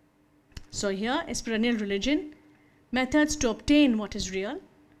 So here is perennial religion, methods to obtain what is real,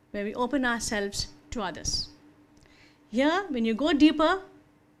 where we open ourselves to others. Here, when you go deeper,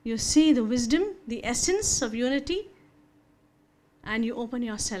 you see the wisdom, the essence of unity, and we open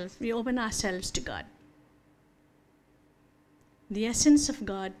ourselves to God. The essence of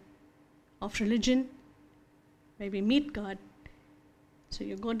God, of religion, where we meet God. So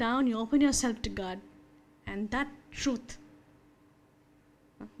you go down, you open yourself to God, and that truth,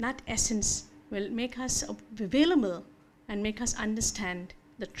 that essence will make us available and make us understand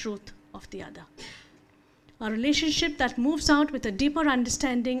the truth of the other. A relationship that moves out with a deeper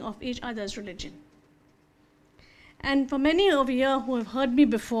understanding of each other's religion. And for many over here who have heard me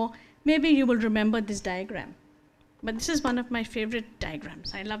before, maybe you will remember this diagram. But this is one of my favorite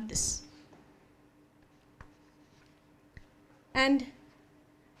diagrams. I love this. And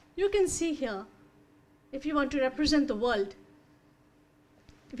you can see here, if you want to represent the world,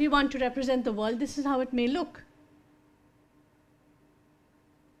 this is how it may look.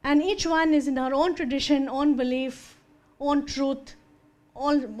 And each one is in our own tradition, own belief, own truth,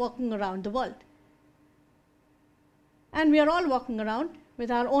 all walking around the world. And we are all walking around with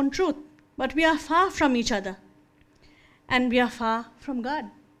our own truth, but we are far from each other. And we are far from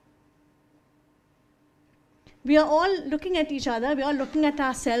God. We are all looking at each other, we are looking at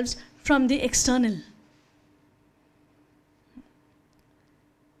ourselves from the external.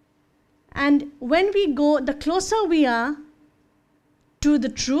 And when we go, the closer we are to the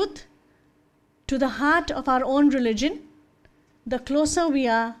truth, to the heart of our own religion, the closer we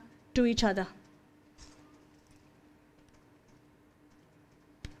are to each other.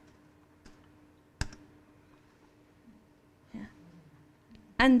 Yeah.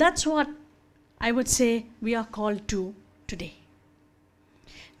 And that's what I would say we are called to today.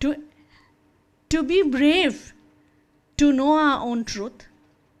 To be brave, to know our own truth,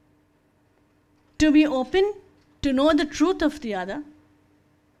 to be open, to know the truth of the other,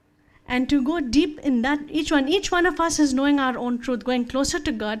 and to go deep in that. Each one of us is knowing our own truth, going closer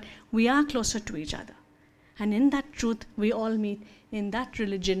to God. We are closer to each other. And in that truth, we all meet in that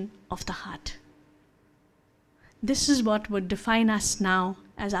religion of the heart. This is what would define us now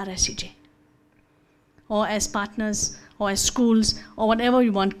as RSCJ, or as partners, or as schools, or whatever we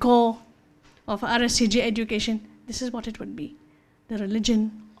want, core of RSCJ education. This is what it would be, the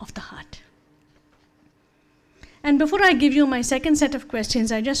religion of the heart. And before I give you my second set of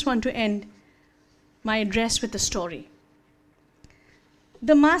questions, I just want to end my address with a story.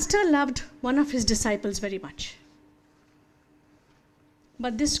 The master loved one of his disciples very much.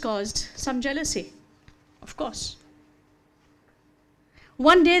 But this caused some jealousy, of course.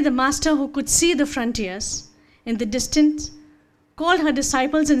 One day, the master, who could see the frontiers in the distance, called her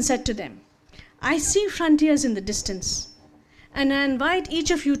disciples and said to them, "I see frontiers in the distance, and I invite each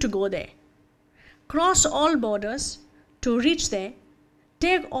of you to go there. Cross all borders to reach there,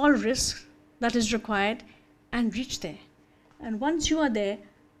 take all risks that is required, and reach there. And once you are there,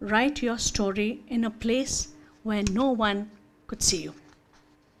 write your story in a place where no one could see you.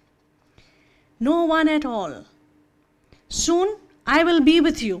 No one at all. Soon I will be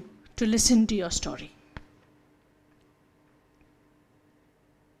with you to listen to your story."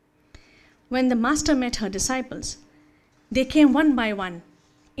 When the master met her disciples, they came one by one,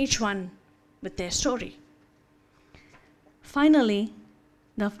 each one with their story. Finally,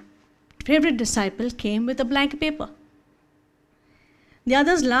 the favorite disciple came with a blank paper. The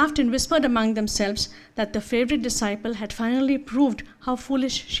others laughed and whispered among themselves that the favorite disciple had finally proved how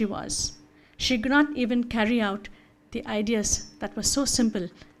foolish she was. She could not even carry out the ideas that were so simple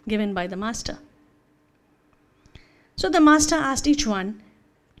given by the master. So the master asked each one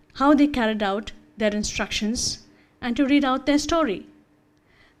how they carried out their instructions and to read out their story.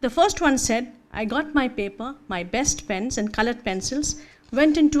 The first one said, "I got my paper, my best pens and colored pencils,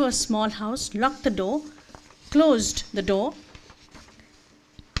 went into a small house, locked the door, closed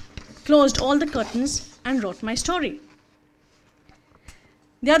all the curtains, and wrote my story."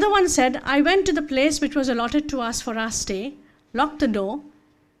 The other one said, "I went to the place which was allotted to us for our stay, locked the door,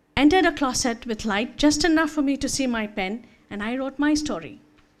 entered a closet with light just enough for me to see my pen, and I wrote my story."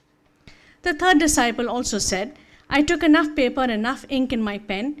 The third disciple also said, "I took enough paper and enough ink in my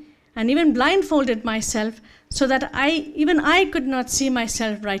pen, and even blindfolded myself so that even I could not see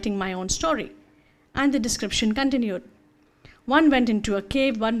myself writing my own story." And the description continued. One went into a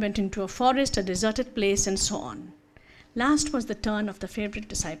cave, one went into a forest, a deserted place, and so on. Last was the turn of the favorite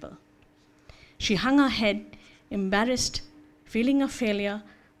disciple. She hung her head, embarrassed, feeling a failure,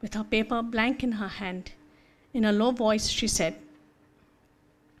 with her paper blank in her hand. In a low voice, she said,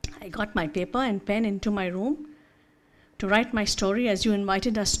 "I got my paper and pen into my room to write my story as you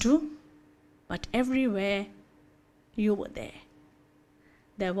invited us to, but everywhere you were there.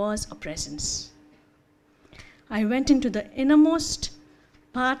 There was a presence. I went into the innermost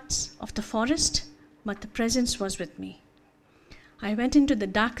parts of the forest, but the presence was with me. I went into the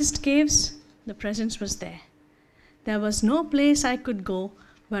darkest caves, the presence was there. There was no place I could go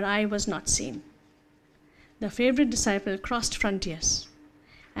where I was not seen." The favorite disciple crossed frontiers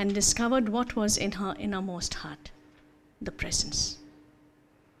and discovered what was in her innermost heart, the presence.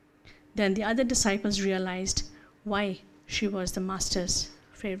 Then the other disciples realized why she was the master's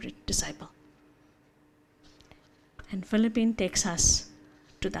favorite disciple. And Philippine takes us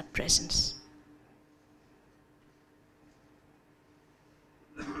to that presence.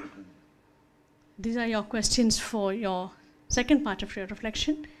 These are your questions for your second part of your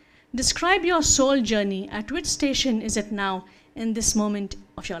reflection. Describe your soul journey. At which station is it now in this moment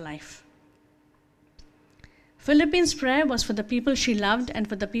of your life? Philippine's prayer was for the people she loved and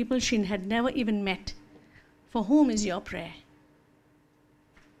for the people she had never even met. For whom is your prayer?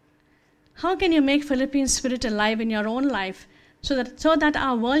 How can you make Philippine's spirit alive in your own life so that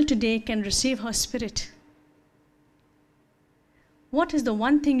our world today can receive her spirit? What is the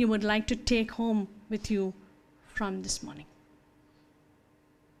one thing you would like to take home with you from this morning?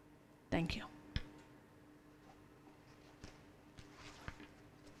 Thank you.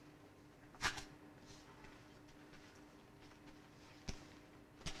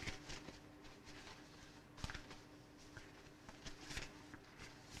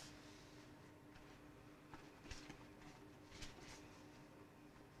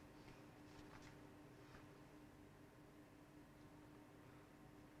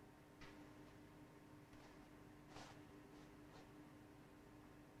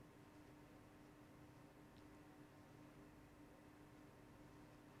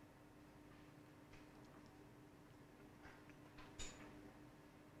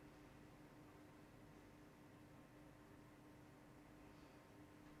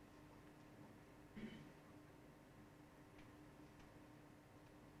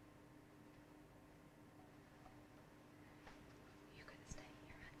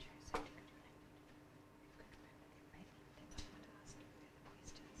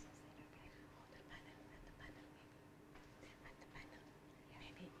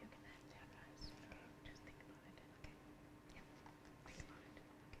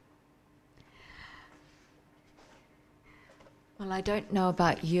 Well, I don't know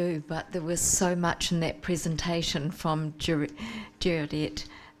about you, but there was so much in that presentation from Gerardette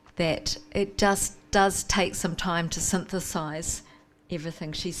that it just does take some time to synthesise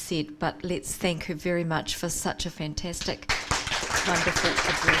everything she said. But let's thank her very much for such a fantastic, wonderful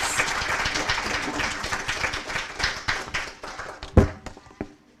address.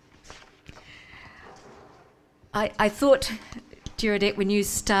 I thought, Gerardette, when you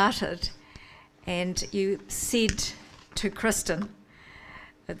started and you said to Kristen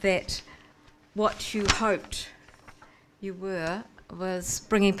that what you hoped you were was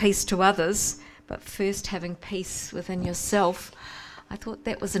bringing peace to others, but first having peace within yourself, I thought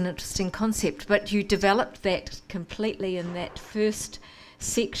that was an interesting concept. But you developed that completely in that first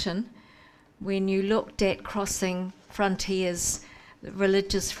section when you looked at crossing frontiers,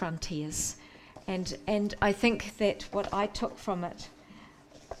 religious frontiers. And I think that what I took from it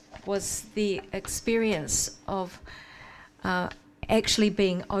was the experience of actually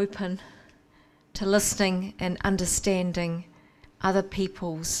being open to listening and understanding other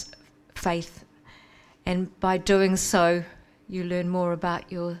people's faith. And by doing so, you learn more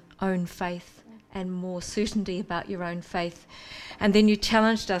about your own faith and more certainty about your own faith. And then you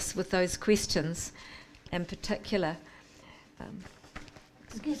challenged us with those questions in particular.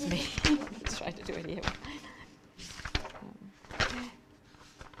 Excuse me, let's try to do it here.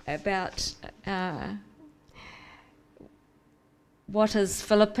 About what is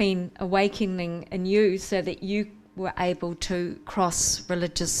Philippine awakening in you so that you were able to cross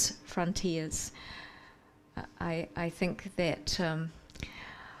religious frontiers. I think that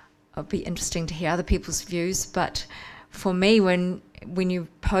it'll be interesting to hear other people's views, but for me, when you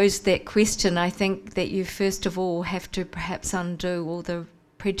posed that question, I think that you first of all have to perhaps undo all the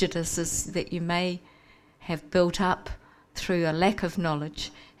prejudices that you may have built up through a lack of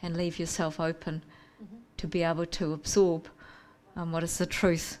knowledge and leave yourself open to be able to absorb what is the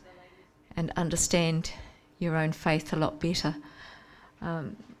truth and understand your own faith a lot better.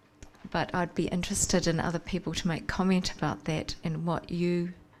 But I'd be interested in other people to make comment about that and what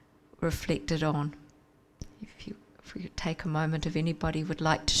you reflected on. If we could take a moment, if anybody would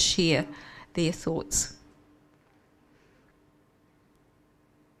like to share their thoughts.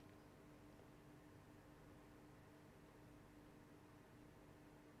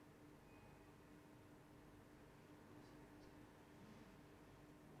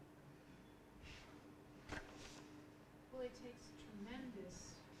 Well, it takes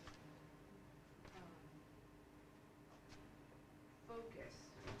tremendous focus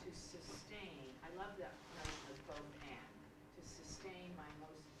to sustain. I love that notion of both and. To sustain my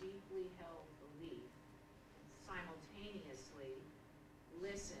most deeply held belief and simultaneously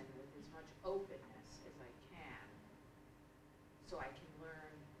listen with as much openness as I can so I can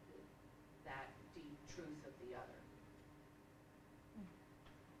learn that deep truth of the other.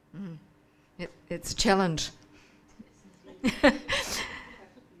 It's a challenge. You have to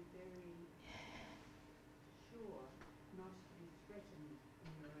be very sure not to be threatened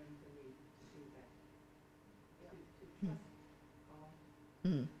in your own belief to do that. To trust God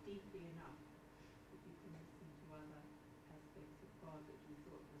deeply enough that you can listen to other aspects of God that you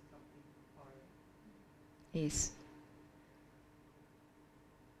thought was something foreign. Yes.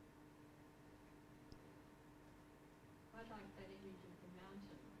 I like that image of the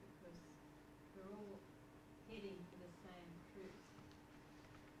mountain because we're all heading for the same truth,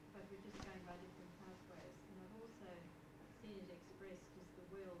 but we're just going by different pathways. And I've also seen it expressed as the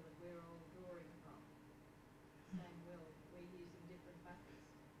well that we're all drawing from. Same well, we're using different buckets.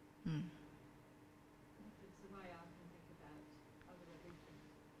 It's the way I can think about other religions.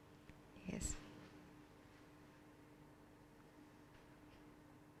 Yes.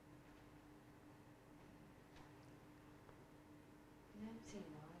 Nancy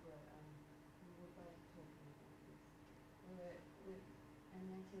and I we were both talking about this. And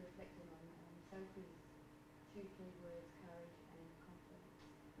Nancy reflected on Sophie's two key words, courage and confidence.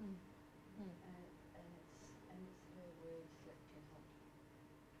 And it's her words that can help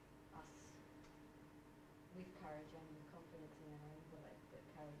us with courage and with confidence in our own belief, but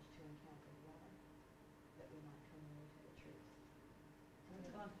courage to encounter life, that we might come nearer to the truth. And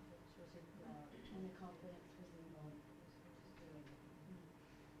the confidence was in God. And the confidence was in God.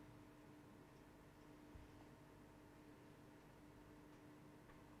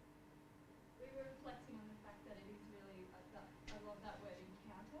 We were reflecting on the fact that it is really, I love that word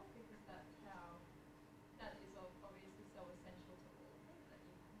encounter because that's how, that is obviously so essential to all of it, that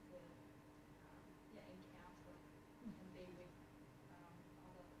you have to encounter and be with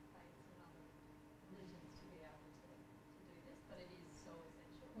other faiths and other religions to be able to do this, but it is so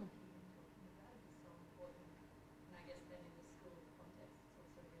essential, like you've been talking about, it is so important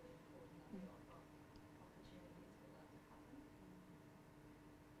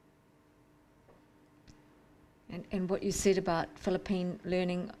and what you said about Philippine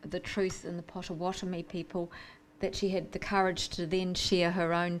learning the truth in the Potawatomi people, that she had the courage to then share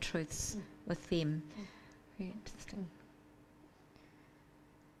her own truths with them. Very interesting.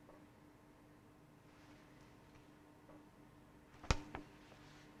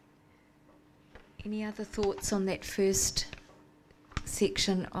 Any other thoughts on that first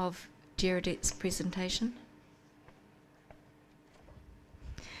section of Gerardette's presentation?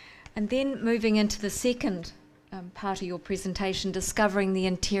 And then moving into the second part of your presentation, discovering the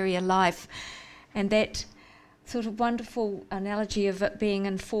interior life, and that sort of wonderful analogy of it being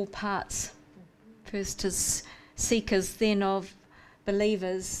in 4 parts. First as seekers, then of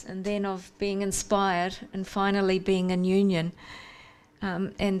believers, and then of being inspired, and finally being in union.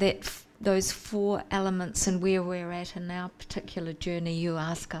 And that those 4 elements and where we're at in our particular journey, you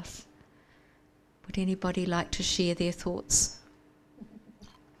ask us. Would anybody like to share their thoughts?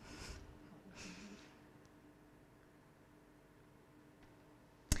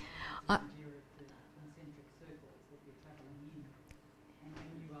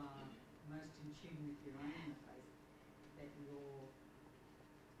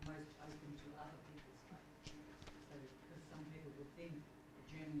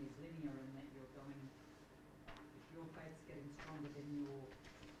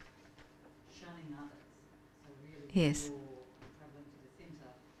 Yes. You're travelling to the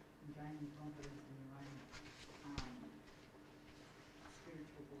centre and gaining confidence in your own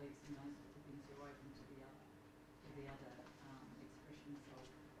spiritual beliefs and those sorts of things. You're open to the other expressions of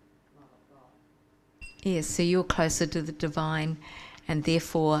love of God. Yes, so you're closer to the divine, and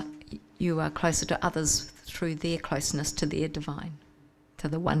therefore you are closer to others through their closeness to their divine, to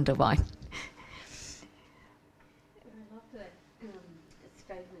the one divine. I love that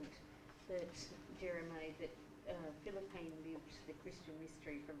statement that Jerry made, that Philippine lived the Christian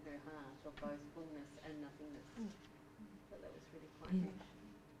mystery from her heart of both fullness and nothingness. So that was really quite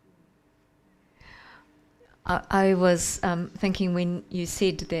I was thinking when you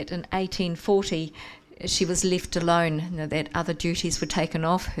said that in 1840 she was left alone, that other duties were taken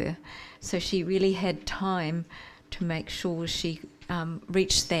off her. So she really had time to make sure she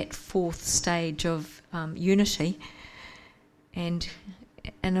reached that 4th stage of unity. And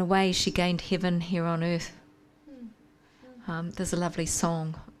in a way she gained heaven here on earth. There's a lovely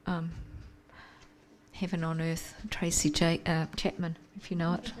song, Heaven on Earth, Tracy Chapman, if you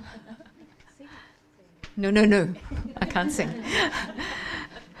know it. No, I can't sing.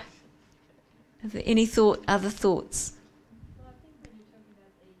 Is there any other thoughts? Well, I think when you're talking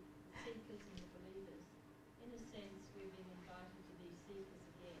about the seekers and the believers, in a sense we're being invited to be seekers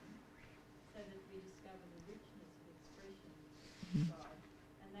again, so that we discover the richness of expression of God,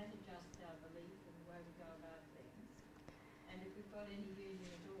 and that adjusts our belief and the way we go about things. And if we've got any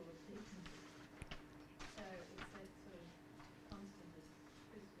union at all, it deepens it. So it's that sort of constant, as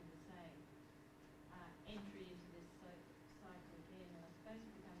Kristen was saying, entry into this cycle again, and I suppose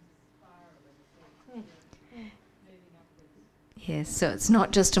it becomes a spiral in a sense, moving upwards. Yes, so it's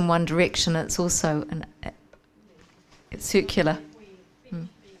not just in one direction, it's also it's circular. We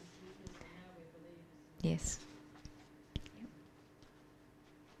finished being seekers and now we're believers. Yes.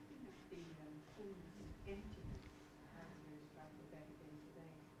 The fullness, emptiness, as we were struck with that again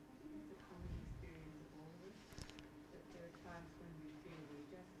today. I think it's a common experience of all of us, that there are times when we feel we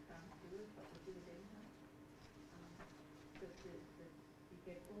just can't do it, but we do it anyhow. But we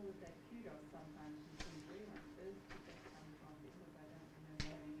get all of that kudos sometimes and think, where on earth did that come from? Because I don't remember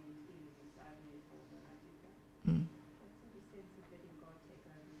having any feeling inside me at all when I did that. Mm. That sort of sense of letting God take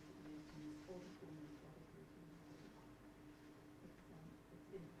over into the emptiness, all the fullness, all the goodness. It's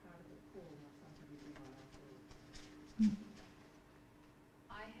been part of the call, not something we do by ourselves.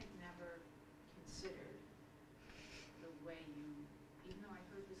 I had never considered the way you, even though I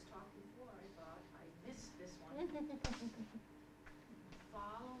heard this talk before, I thought I missed this one.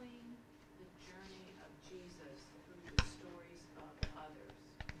 Following the journey of Jesus through the stories of others,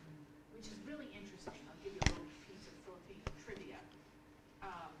 which is really interesting. I'll give you a little piece of Philippine trivia.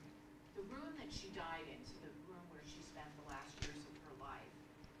 The room that she died in, so the room where she spent the last years of her life,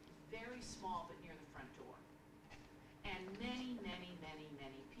 is very small but near the front door. And many, many, many,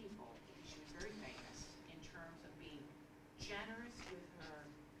 many people, she was very famous in terms of being generous with her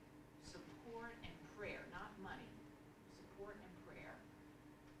support and prayer, not money, support and prayer,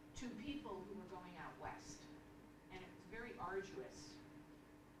 to people who were going out west. And it was very arduous.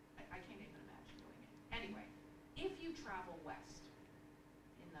 I can't even imagine doing it. Anyway, if you travel west,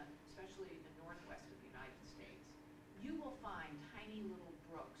 especially in the northwest of the United States, you will find tiny little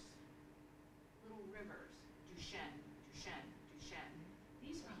brooks, little rivers, Duchenne.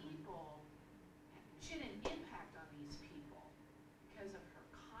 These people, she had an impact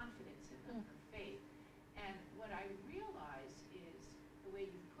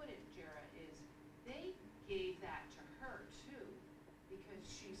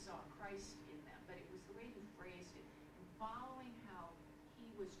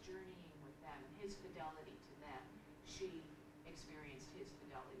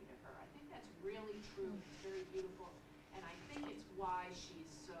fidelity to her. I think that's really true. It's very beautiful. And I think it's why she's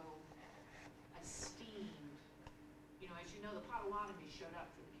so esteemed. You know, as you know, the Potawatomi showed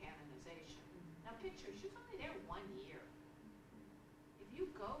up for the canonization. Now picture, she's only there 1 year. If you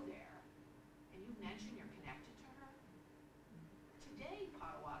go there and you mention you're connected to her, today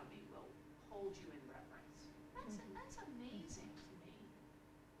Potawatomi will hold you in reverence. That's amazing to me,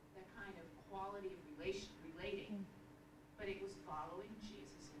 that kind of quality of relating. But it was following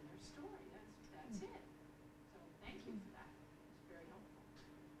Jesus in their story. That's it. So thank you for that. It's very helpful.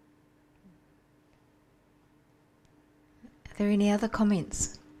 Are there any other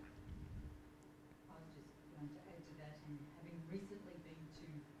comments? I was just going to add to that, and having recently been to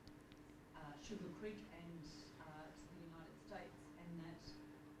Sugar Creek and to the United States, and that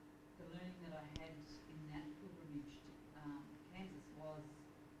the learning that I had in that pilgrimage to Kansas was,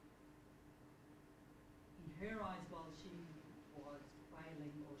 in her eyes, while she was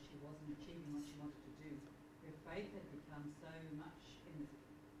failing or she wasn't achieving what she wanted to do, her faith had become so much in the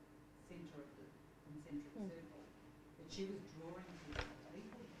centre of the concentric circle that she was drawing people.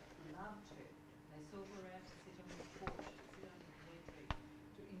 People loved her. They sought her out to sit on the porch, to sit under the pear tree,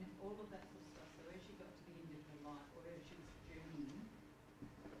 in all of that sort of stuff. So as she got to the end of her life, or as she was journeying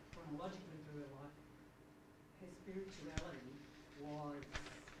chronologically through her life, her spirituality was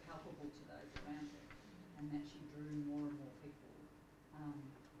palpable to those around her, and that she drew more and more people. And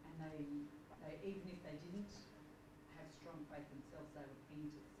they even if they didn't have strong faith themselves, they were keen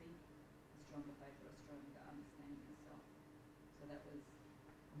to seek a stronger faith or a stronger understanding of self. So that was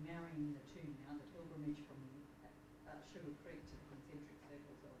marrying the two now, the pilgrimage from Sugar Creek to the concentric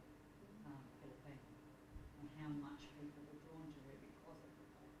circles of Philippines, and how much people were drawn to her because of her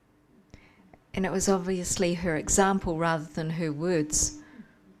faith. And it was obviously her example rather than her words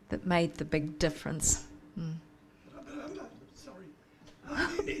that made the big difference.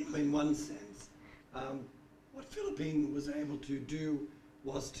 In one sense, what Philippine was able to do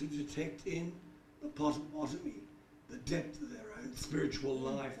was to detect in the Potawatomi the depth of their own spiritual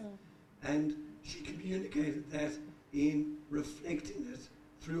life, and she communicated that in reflecting it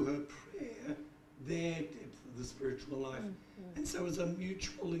through her prayer, their depth of the spiritual life. And so it was a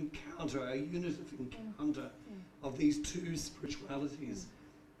mutual encounter, a unitive encounter of these two spiritualities.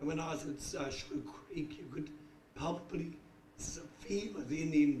 And when I was at Sugar Creek, you could palpably feel it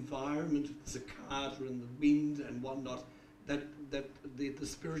in the environment of the cicada and the wind and whatnot, that the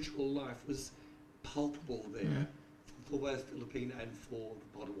spiritual life was palpable there for both Philippine and for the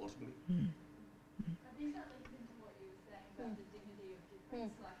Potawatomi. I think that leads into what you were saying about the dignity of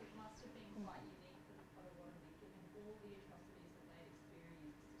difference. Like, it must have been quite unique for the Potawatomi, given all the atrocities that they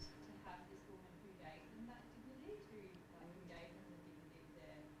experienced, to have this woman who gave them that dignity, who gave them the dignity of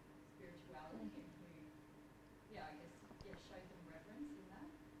their spirituality, and who, showed them reverence in that.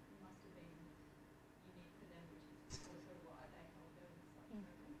 It must have been unique for them, which is also why they held her in such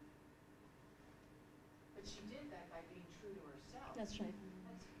reverence. But she did that by being true to herself. That's right.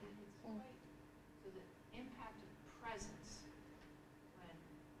 It's quite, so the impact of presence, when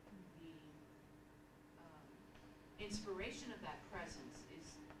the inspiration of that presence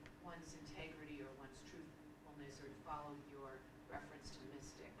is one's integrity or one's truthfulness, or to follow your reference to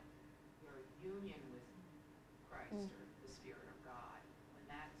mystic, your union with Christ or the Spirit of God, when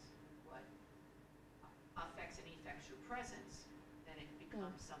that's what affects and effects your presence, then it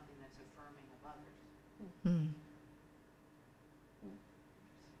becomes something that's affirming of others. Mm.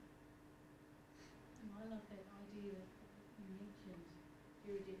 And I love that idea that you mentioned,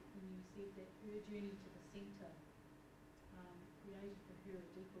 Gerardette, when you said that her journey to the centre created for her a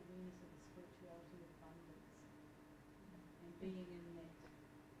deep awareness of the spirituality of abundance, and being in that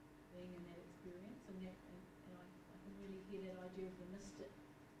experience, and I can really hear that idea of the mystic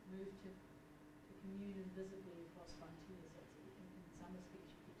move to commune invisibly across frontiers. That's, in some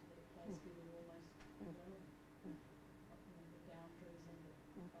respects, you get to that place where we're almost irrelevant. The boundaries and the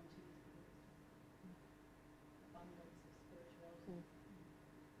frontiers of abundance of spirituality.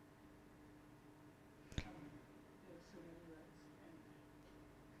 There are so many words, and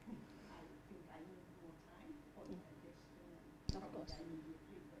I think I need more time for the digestion, and Of course. I need your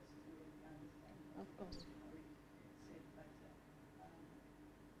papers to really understand what Of course. you already said. But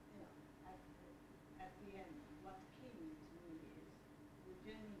at the end, what came to me is the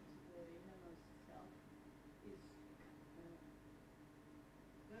journey to the innermost self is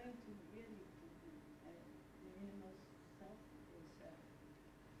going to really the innermost self is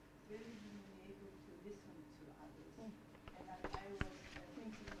really being able to listen to others. And I was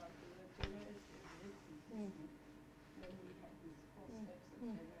thinking about the word generous and listening when we had these 4 steps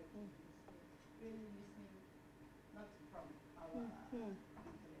of generosity. Really listening, not from our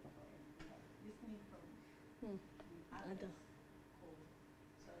others call.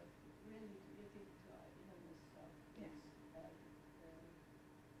 So really getting to our inner self is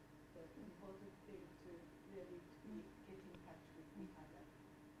the important thing to really be get in touch with the other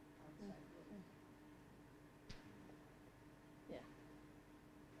outside world. Yeah.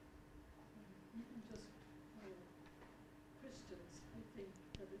 Even just Christians, I think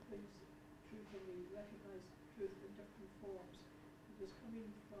that it brings truth when we recognise truth in different forms. Because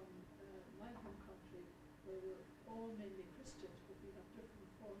coming from my home country, where we're all mainly Christians, but we have different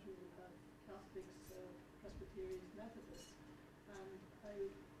forms. We will have Catholics, Presbyterians, Methodists, and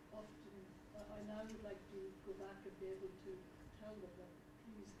I now would like to go back and be able to tell them that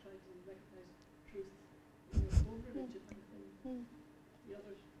please try to recognise truth in your own religion and in the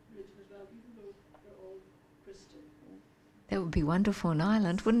other religion as well, even though they're all Christian. That would be wonderful in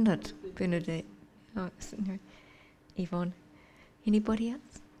Ireland, wouldn't it, Bernadette? Oh, no. Yvonne. Anybody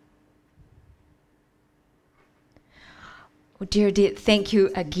else? Well, Gerardette, thank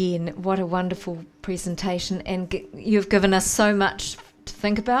you again. What a wonderful presentation, and you've given us so much to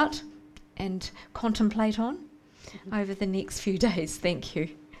think about and contemplate on over the next few days. Thank you.